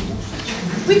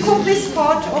call this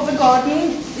part of the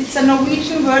garden, it's a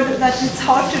Norwegian word that is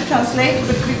hard to translate,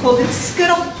 but we call it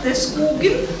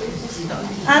skratteskogen,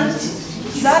 and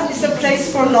that is a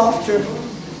place for laughter.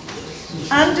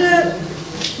 And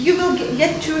you will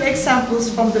get two examples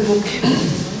from the book.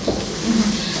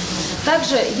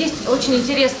 Также есть очень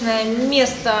интересное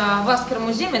место в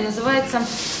Аскер-музее, называется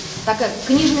такая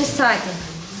книжный садик.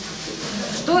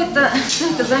 Что это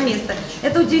за место?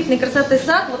 Это удивительной красоты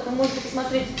сад, вот вы можете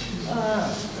посмотреть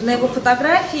на его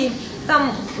фотографии.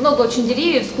 Там много очень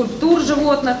деревьев, скульптур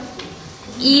животных.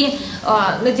 И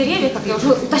на деревьях, как я уже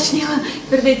уточнила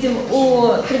перед этим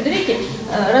у Фредрике,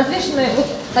 развешаны вот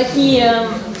такие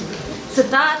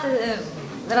цитаты,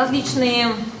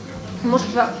 различные, может,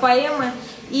 поэмы.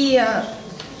 И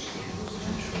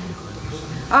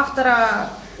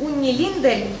автора Унни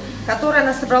Линдель, которая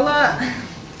она собрала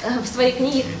в своей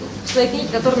книге,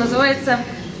 которая называется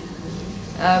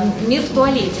 «Мир в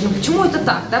туалете». Ну, почему это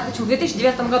так, да? Почему в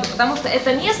 2009 году? Потому что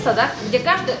это место, да, где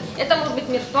каждый, это может быть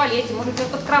мир в туалете, может быть мир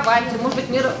под кроватью, может быть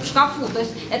мир в шкафу. То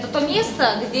есть это то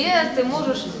место, где ты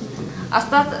можешь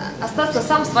остаться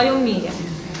сам в своем мире.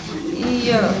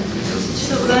 И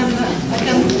so then I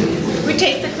can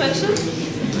retake the question.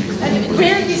 And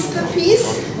where is the peace?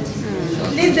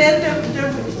 Then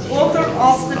the author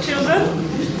asked the children,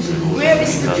 where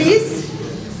is the peace?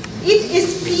 It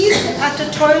is peace at the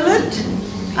toilet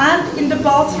and in the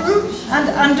bathroom and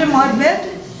under my bed,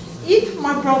 if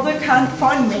my brother can't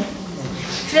find me.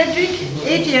 Fredrique,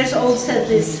 8 years old, said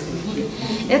this.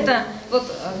 Это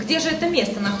вот где же это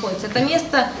место находится? Это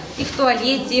место и в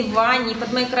туалете, и в ванне, и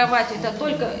под моей кроватью. Это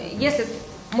только если,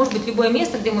 может быть, любое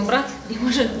место, где мой брат не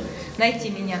может найти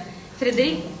меня.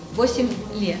 Фредерик, 8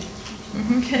 лет.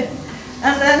 Okay.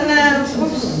 And then,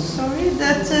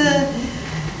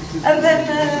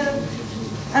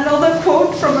 Another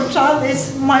quote from a child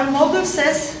is, "My mother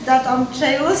says that I'm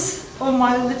jealous of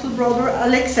my little brother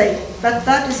Alexei, but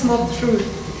that is not true.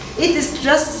 It is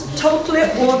just totally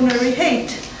ordinary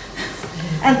hate."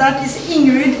 And that is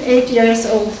Ingrid, 8 years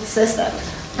old, says that.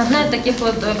 Одна из таких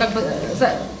вот как бы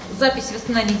записей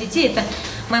воспоминаний детей, это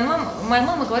моя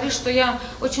мама говорит, что я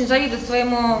очень завидую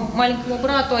своему маленькому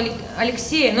брату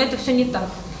Алексею, но это все не так.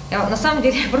 На самом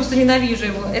деле я просто ненавижу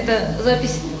его. Это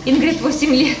запись Ингрид,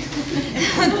 8 лет.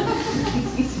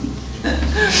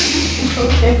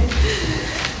 Okay.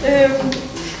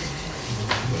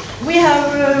 We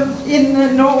have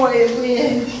in Norway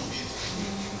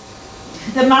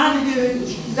the man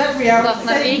that we are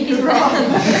saying wrong.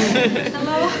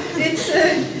 It's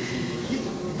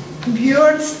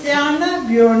Bjørnstjerne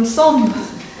Bjørnson.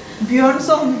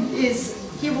 Bjørnson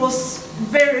he was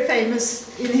very famous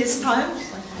in his time,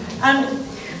 and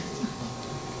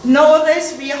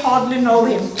nowadays we hardly know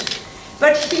him.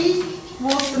 But he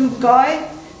was the guy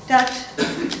that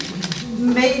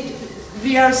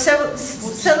we are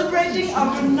celebrating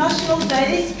our National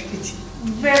Day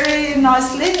very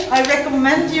nicely. I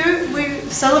recommend you, we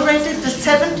celebrated the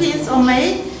 17th of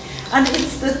May, and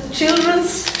it's the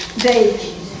Children's Day.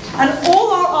 And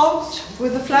all are out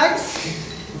with the flags,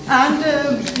 and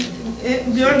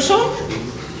Bjørnson,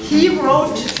 he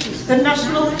wrote the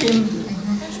national hymn.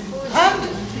 And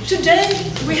today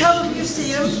we have a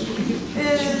museum.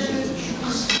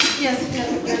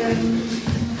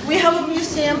 We have a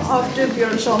museum after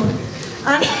Bjørnson,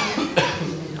 and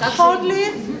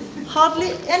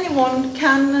hardly anyone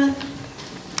can.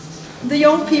 The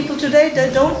young people today, they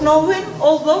don't know him,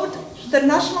 although the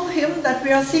national hymn that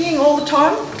we are singing all the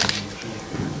time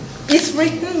is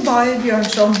written by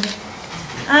Bjørnson.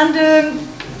 And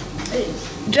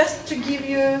just to give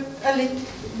you a little.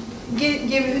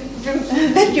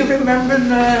 Let you remember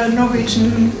the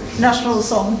Norwegian national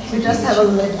song. We just have a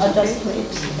little. I just play it.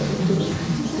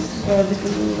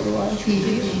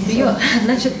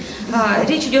 Значит,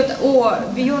 речь идет о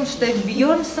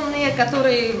Бьорнсоне,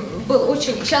 который был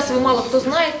очень, сейчас его мало кто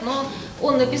знает, но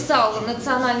он написал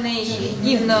национальный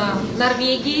гимн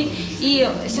Норвегии, и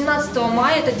 17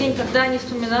 мая это день, когда они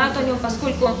вспоминают о нем,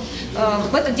 поскольку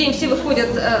в этот день все выходят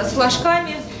с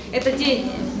флажками, это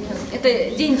день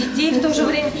детей в то же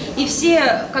время, и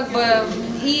все как бы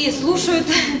и слушают,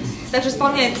 также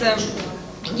исполняется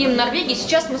гимн Норвегии.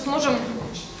 Сейчас мы сможем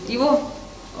его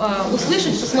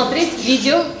услышать, посмотреть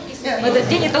видео в этот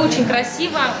день. Это очень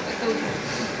красиво.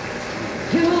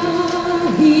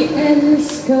 Vi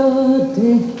älskar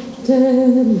detta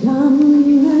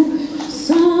land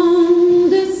som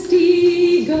det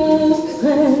stiger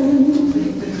fram.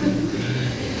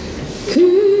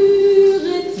 Hur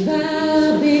ett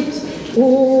värdigt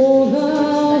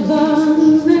över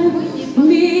vattnet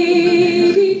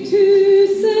med i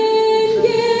 1000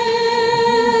 gäll.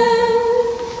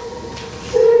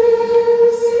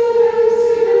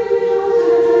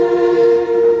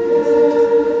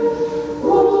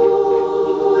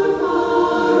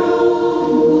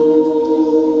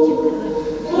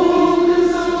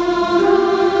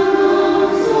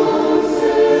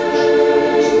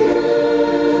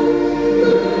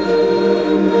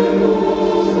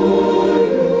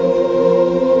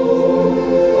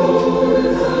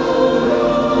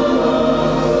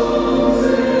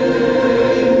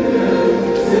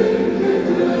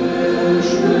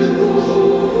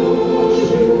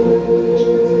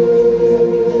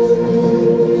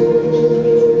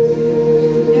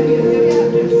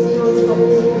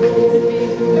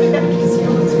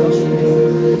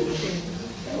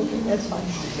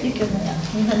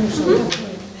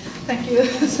 Thank you.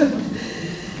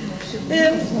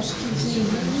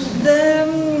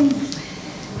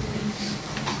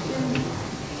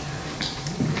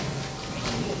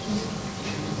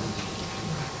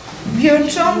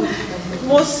 Bjørnson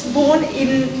was born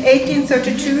in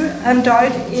 1832 and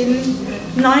died in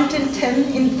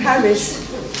 1910 in Paris.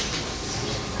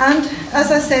 And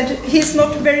as I said, he's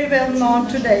not very well known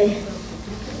today.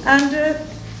 And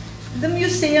the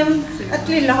museum at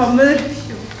Lillehammer,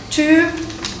 to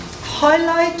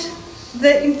highlight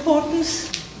the importance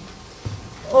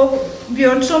of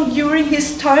Bjørnson during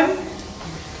his time,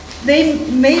 they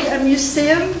made a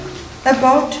museum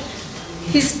about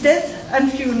his death and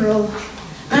funeral,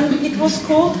 and it was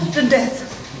called The Death.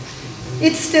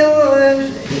 It's still,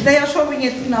 they are showing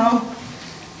it now.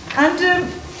 And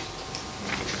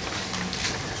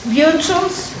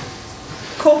Bjørnson's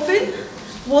coffin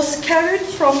was carried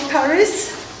from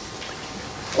Paris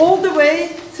all the way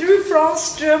through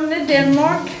France, Germany,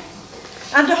 Denmark,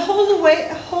 and the whole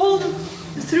way,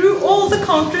 through all the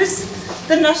countries,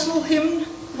 the national hymn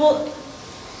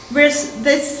where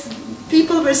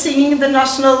people were singing the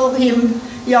national hymn,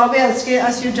 Ja, vi älskar,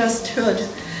 as you just heard.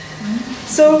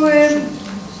 So,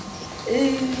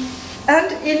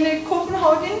 and in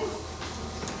Copenhagen,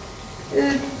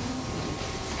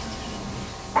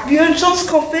 Bjørnson's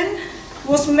coffin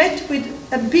was met with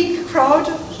a big crowd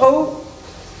of,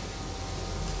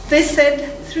 they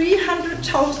said,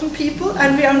 300,000 people,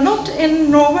 and we are not in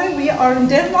Norway, we are in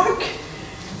Denmark,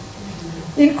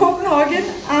 in Copenhagen,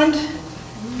 and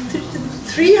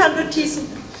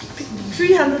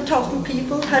 300,000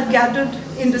 people had gathered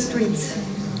in the streets.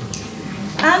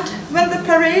 And when the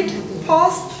parade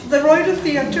passed the Royal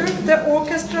Theatre, the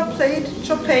orchestra played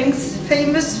Chopin's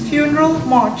famous funeral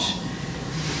march.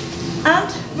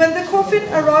 And when the coffin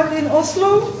arrived in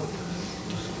Oslo,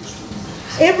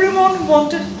 everyone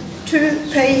wanted to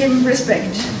pay him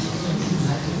respect.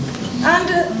 And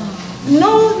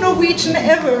no Norwegian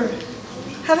ever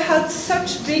have had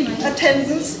such big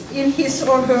attendance in his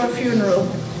or her funeral.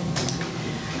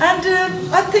 And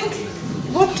I think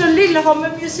what the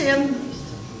Lillehammer Museum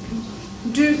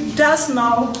does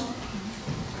now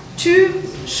to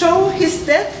show his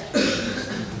death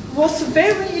was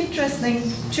very interesting,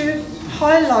 to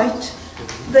highlight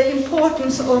the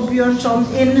importance of Bjørnson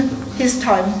in his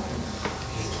time.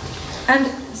 And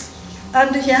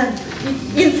he had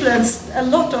influenced a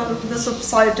lot of the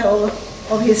society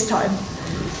of his time.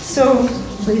 So,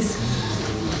 please.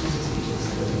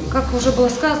 Как уже было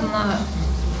сказано,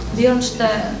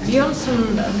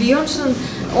 Бjørnson,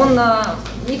 он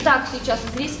не так сейчас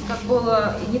известен, как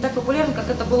было, не так популярен, как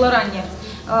это было ранее.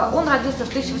 Он родился в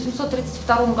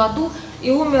 1832 году и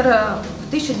умер в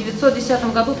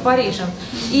 1910 году в Париже.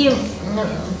 И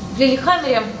в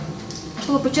Лиллехаммере,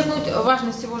 чтобы подчеркнуть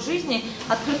важность его жизни,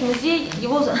 открыт музей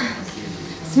его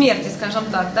смерти, скажем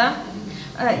так, да.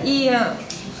 И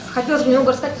хотелось бы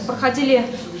немного рассказать, как проходили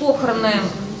похороны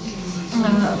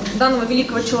данного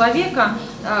великого человека.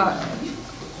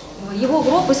 Его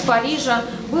гроб из Парижа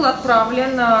был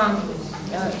отправлен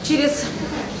через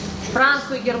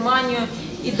Францию, Германию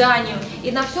и Данию.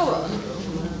 И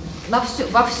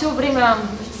во все время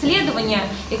следования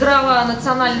играла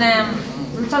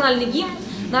национальный гимн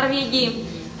Норвегии.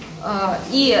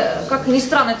 И, как ни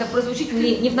странно это прозвучит,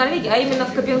 не в Норвегии, а именно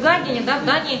в Копенгагене, да, в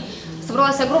Дании,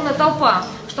 собралась огромная толпа,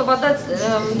 чтобы отдать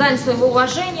дань своего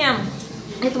уважения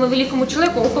этому великому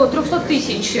человеку. Около 300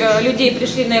 тысяч людей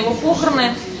пришли на его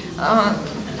похороны,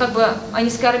 как бы они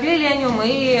скорбели о нем,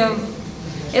 и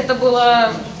это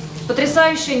было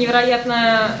потрясающее,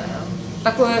 невероятное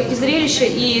такое и зрелище,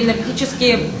 и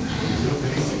энергетически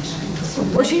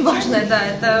очень важное, да,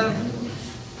 это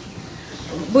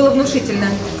было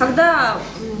внушительно. Когда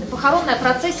похоронная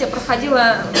процессия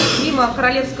проходила мимо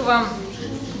Королевского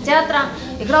театра,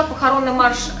 играл похоронный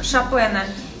марш Шопена,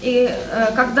 и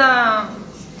когда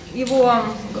его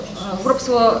гроб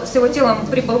с его телом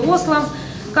прибыл в Осло,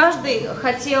 каждый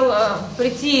хотел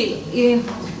прийти и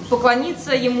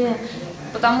поклониться ему,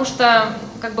 потому что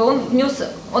как бы он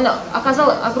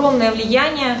оказал огромное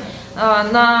влияние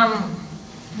на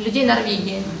людей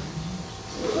Норвегии.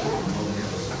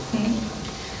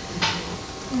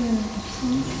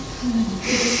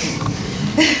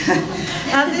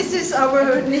 And this is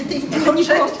our knitting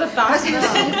project.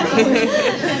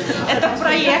 Это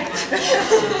проект.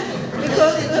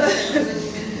 Because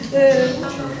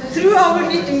through our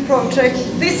knitting project,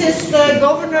 this is the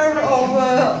governor of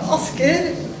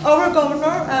Asker, our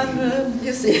governor, and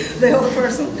you see the other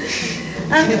person.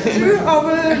 And through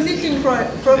our knitting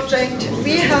project,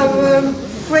 we have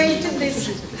created this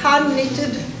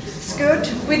hand-knitted skirt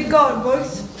with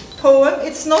Garborg's poem.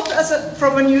 It's not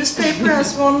from a newspaper,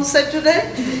 as one said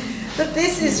today, but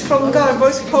this is from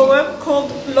Garborg's poem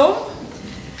called Love,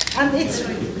 and it's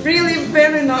really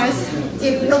very nice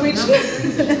in Norwegian.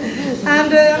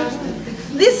 And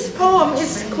this poem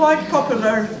is quite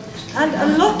popular, and a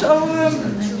lot of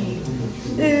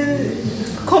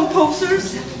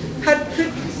composers had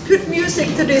put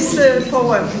music to this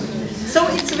poem, so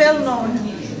it's well known.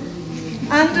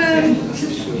 And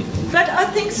but I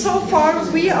think so far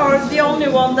we are the only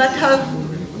one that have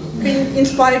been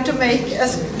inspired to make a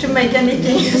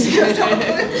knitting skirt out of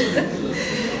it.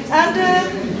 And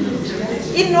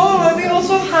in Norway we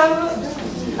also have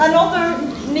another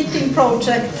knitting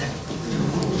project.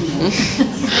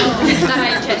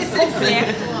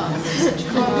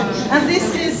 And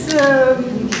this is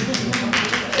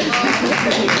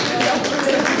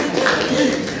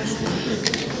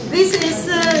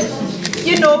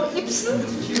you know Ibsen?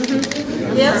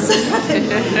 Yes.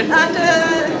 And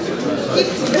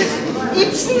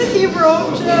Ibsen, he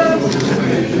wrote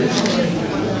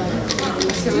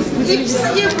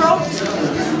Ibsen, he wrote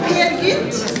Peer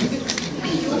Gynt.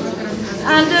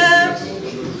 And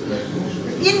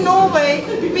in Norway,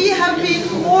 we have been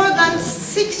more than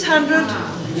 600,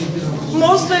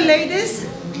 mostly ladies,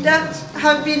 that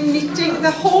have been knitting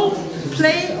the whole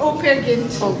play of Peer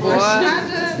Gynt. Oh, boy.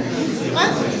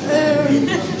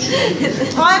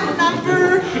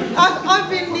 I've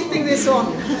been knitting this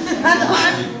one, and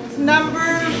I'm number,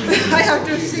 I have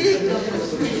to see,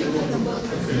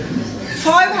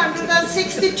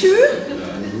 562,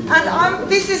 and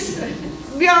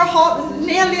we are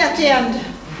nearly at the end.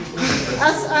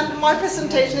 And my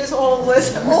presentation is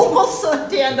always almost at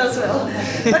the end as well.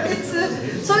 But it's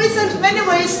in many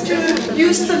ways to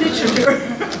use the literature.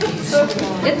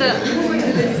 Это,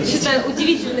 считаю,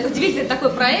 удивительный такой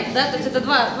проект, да, то есть это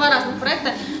два разных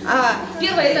проекта.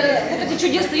 Первое — это вот эти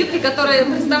чудесные юбки, которые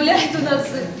представляют у нас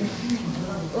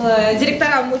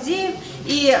директора музеев,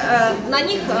 и на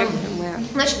них,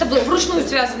 значит, это были вручную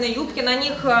связанные юбки, на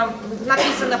них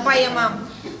написана поэма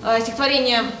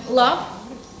стихотворение «Love».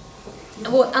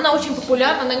 Вот, она очень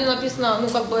популярна, на ней написано, ну,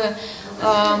 как бы,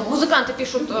 музыканты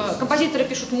пишут, композиторы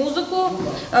пишут музыку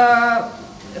к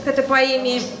этой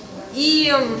поэме,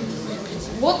 и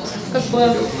вот, как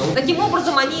бы, таким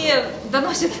образом они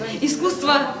доносят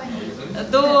искусство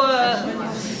до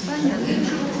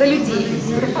людей.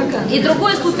 И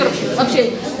другой супер,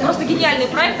 вообще, просто гениальный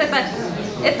проект,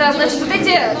 это значит, вот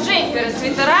эти джемперы,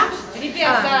 свитера,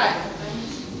 ребята,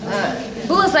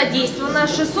 было задействовано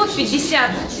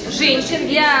 650 женщин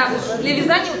для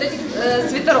вязания вот этих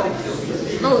свитеров,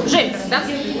 ну, джемперов, да?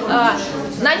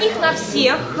 На них на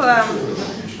всех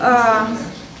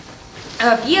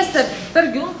пьеса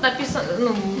 «Пергюнт» написана,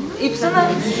 ну, Ибсена,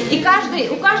 и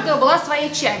у каждого была своя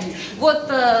часть.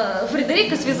 Вот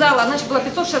Фредрике связала, она была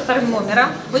 562 номером,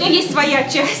 у нее есть своя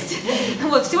часть.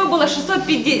 Вот, всего было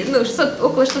 650,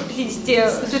 около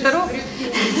 650 свитеров.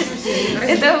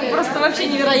 Это просто вообще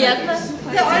невероятно.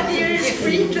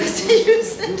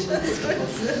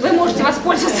 Вы можете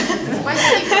воспользоваться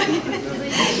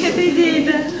этой идеей,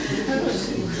 да.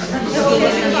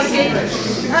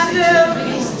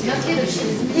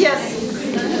 Yes,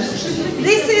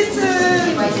 this is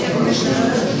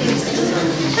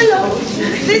hello.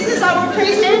 This is our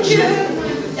Facebook.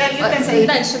 Yeah, you can say.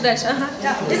 Дальше. Ага.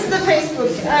 Yeah, it's the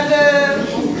Facebook, and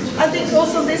I think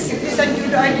also this is a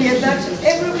good idea that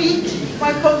every week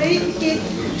my colleague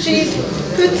she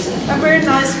puts a very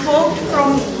nice quote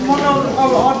from one of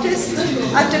our artists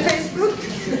at the Facebook,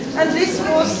 and this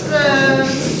was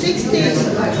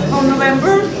 16th of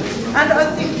November, and I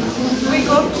think we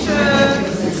got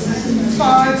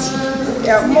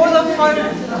more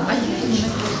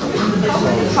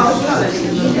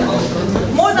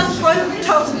than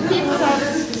 12,000 people have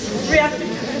reacted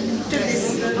to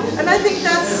this, and I think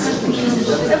that's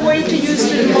a way to use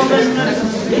the modern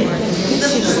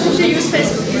to use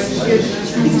Facebook is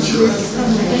good.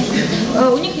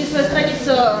 У них есть своя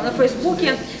страница на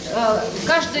Фейсбуке.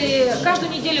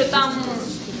 Каждую неделю там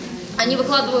они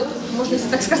выкладывают, можно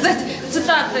так сказать,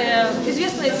 цитаты,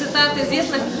 известные цитаты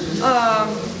известных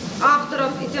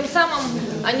авторов, и тем самым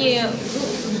они,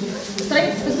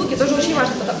 страница в Фейсбуке тоже очень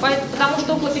важна, потому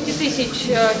что около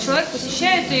 5000 человек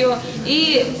посещают ее,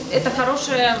 и это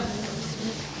хорошая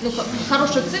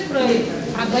цифра,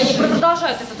 они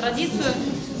продолжают эту традицию.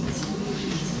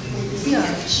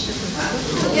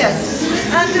 Yes,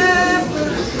 and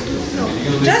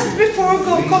just before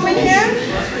coming here,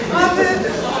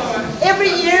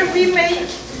 every year we make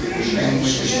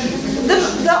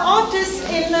the artists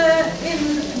in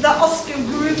the Oscar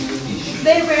group.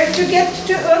 They were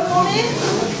to earn money.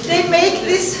 They make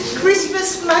this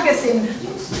Christmas magazine.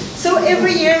 So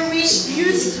every year we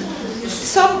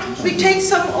take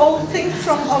some old things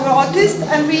from our artists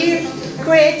and we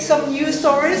create some new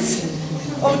stories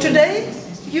of today.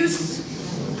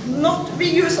 We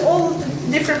use all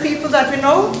different people that we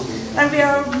know, and we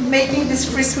are making this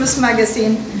Christmas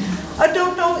magazine. I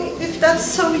don't know if that's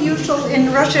so usual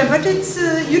in Russia, but it's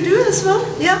you do as well,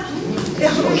 yeah?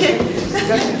 Yeah, okay.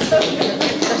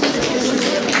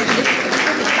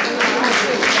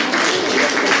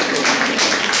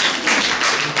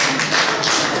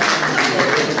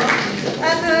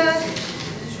 And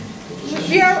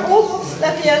we are almost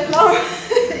at the end now.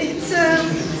 It's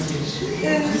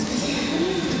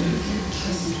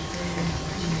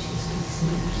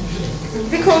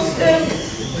because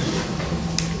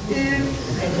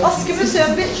Asker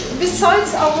Museum,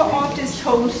 besides our artist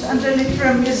homes and the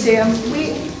literary museum,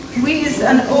 we is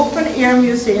an open-air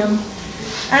museum,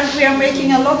 and we are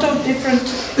making a lot of different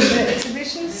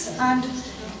exhibitions, and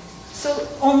so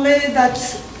only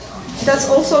that's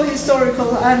also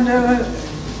historical, and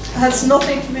has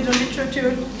nothing with the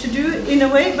literature to do in a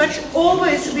way, but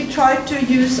always we try to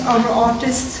use our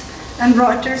artists and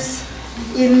writers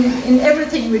in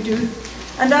everything we do.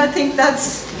 And I think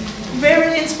that's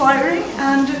very inspiring,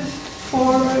 and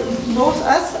for both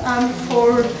us and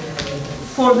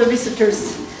for the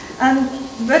visitors. And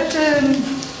what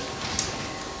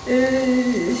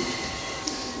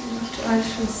I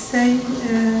should say,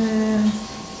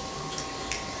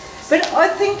 but I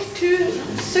think to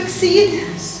succeed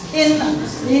in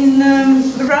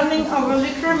running our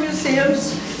literary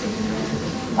museums,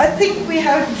 I think we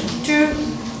have to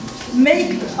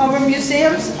make our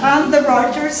museums and the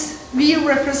writers we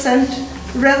represent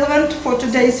relevant for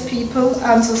today's people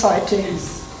and society.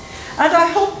 And I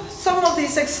hope some of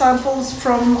these examples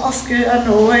from Asker and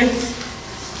Norway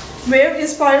were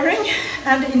inspiring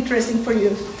and interesting for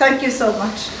you. Thank you so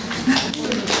much.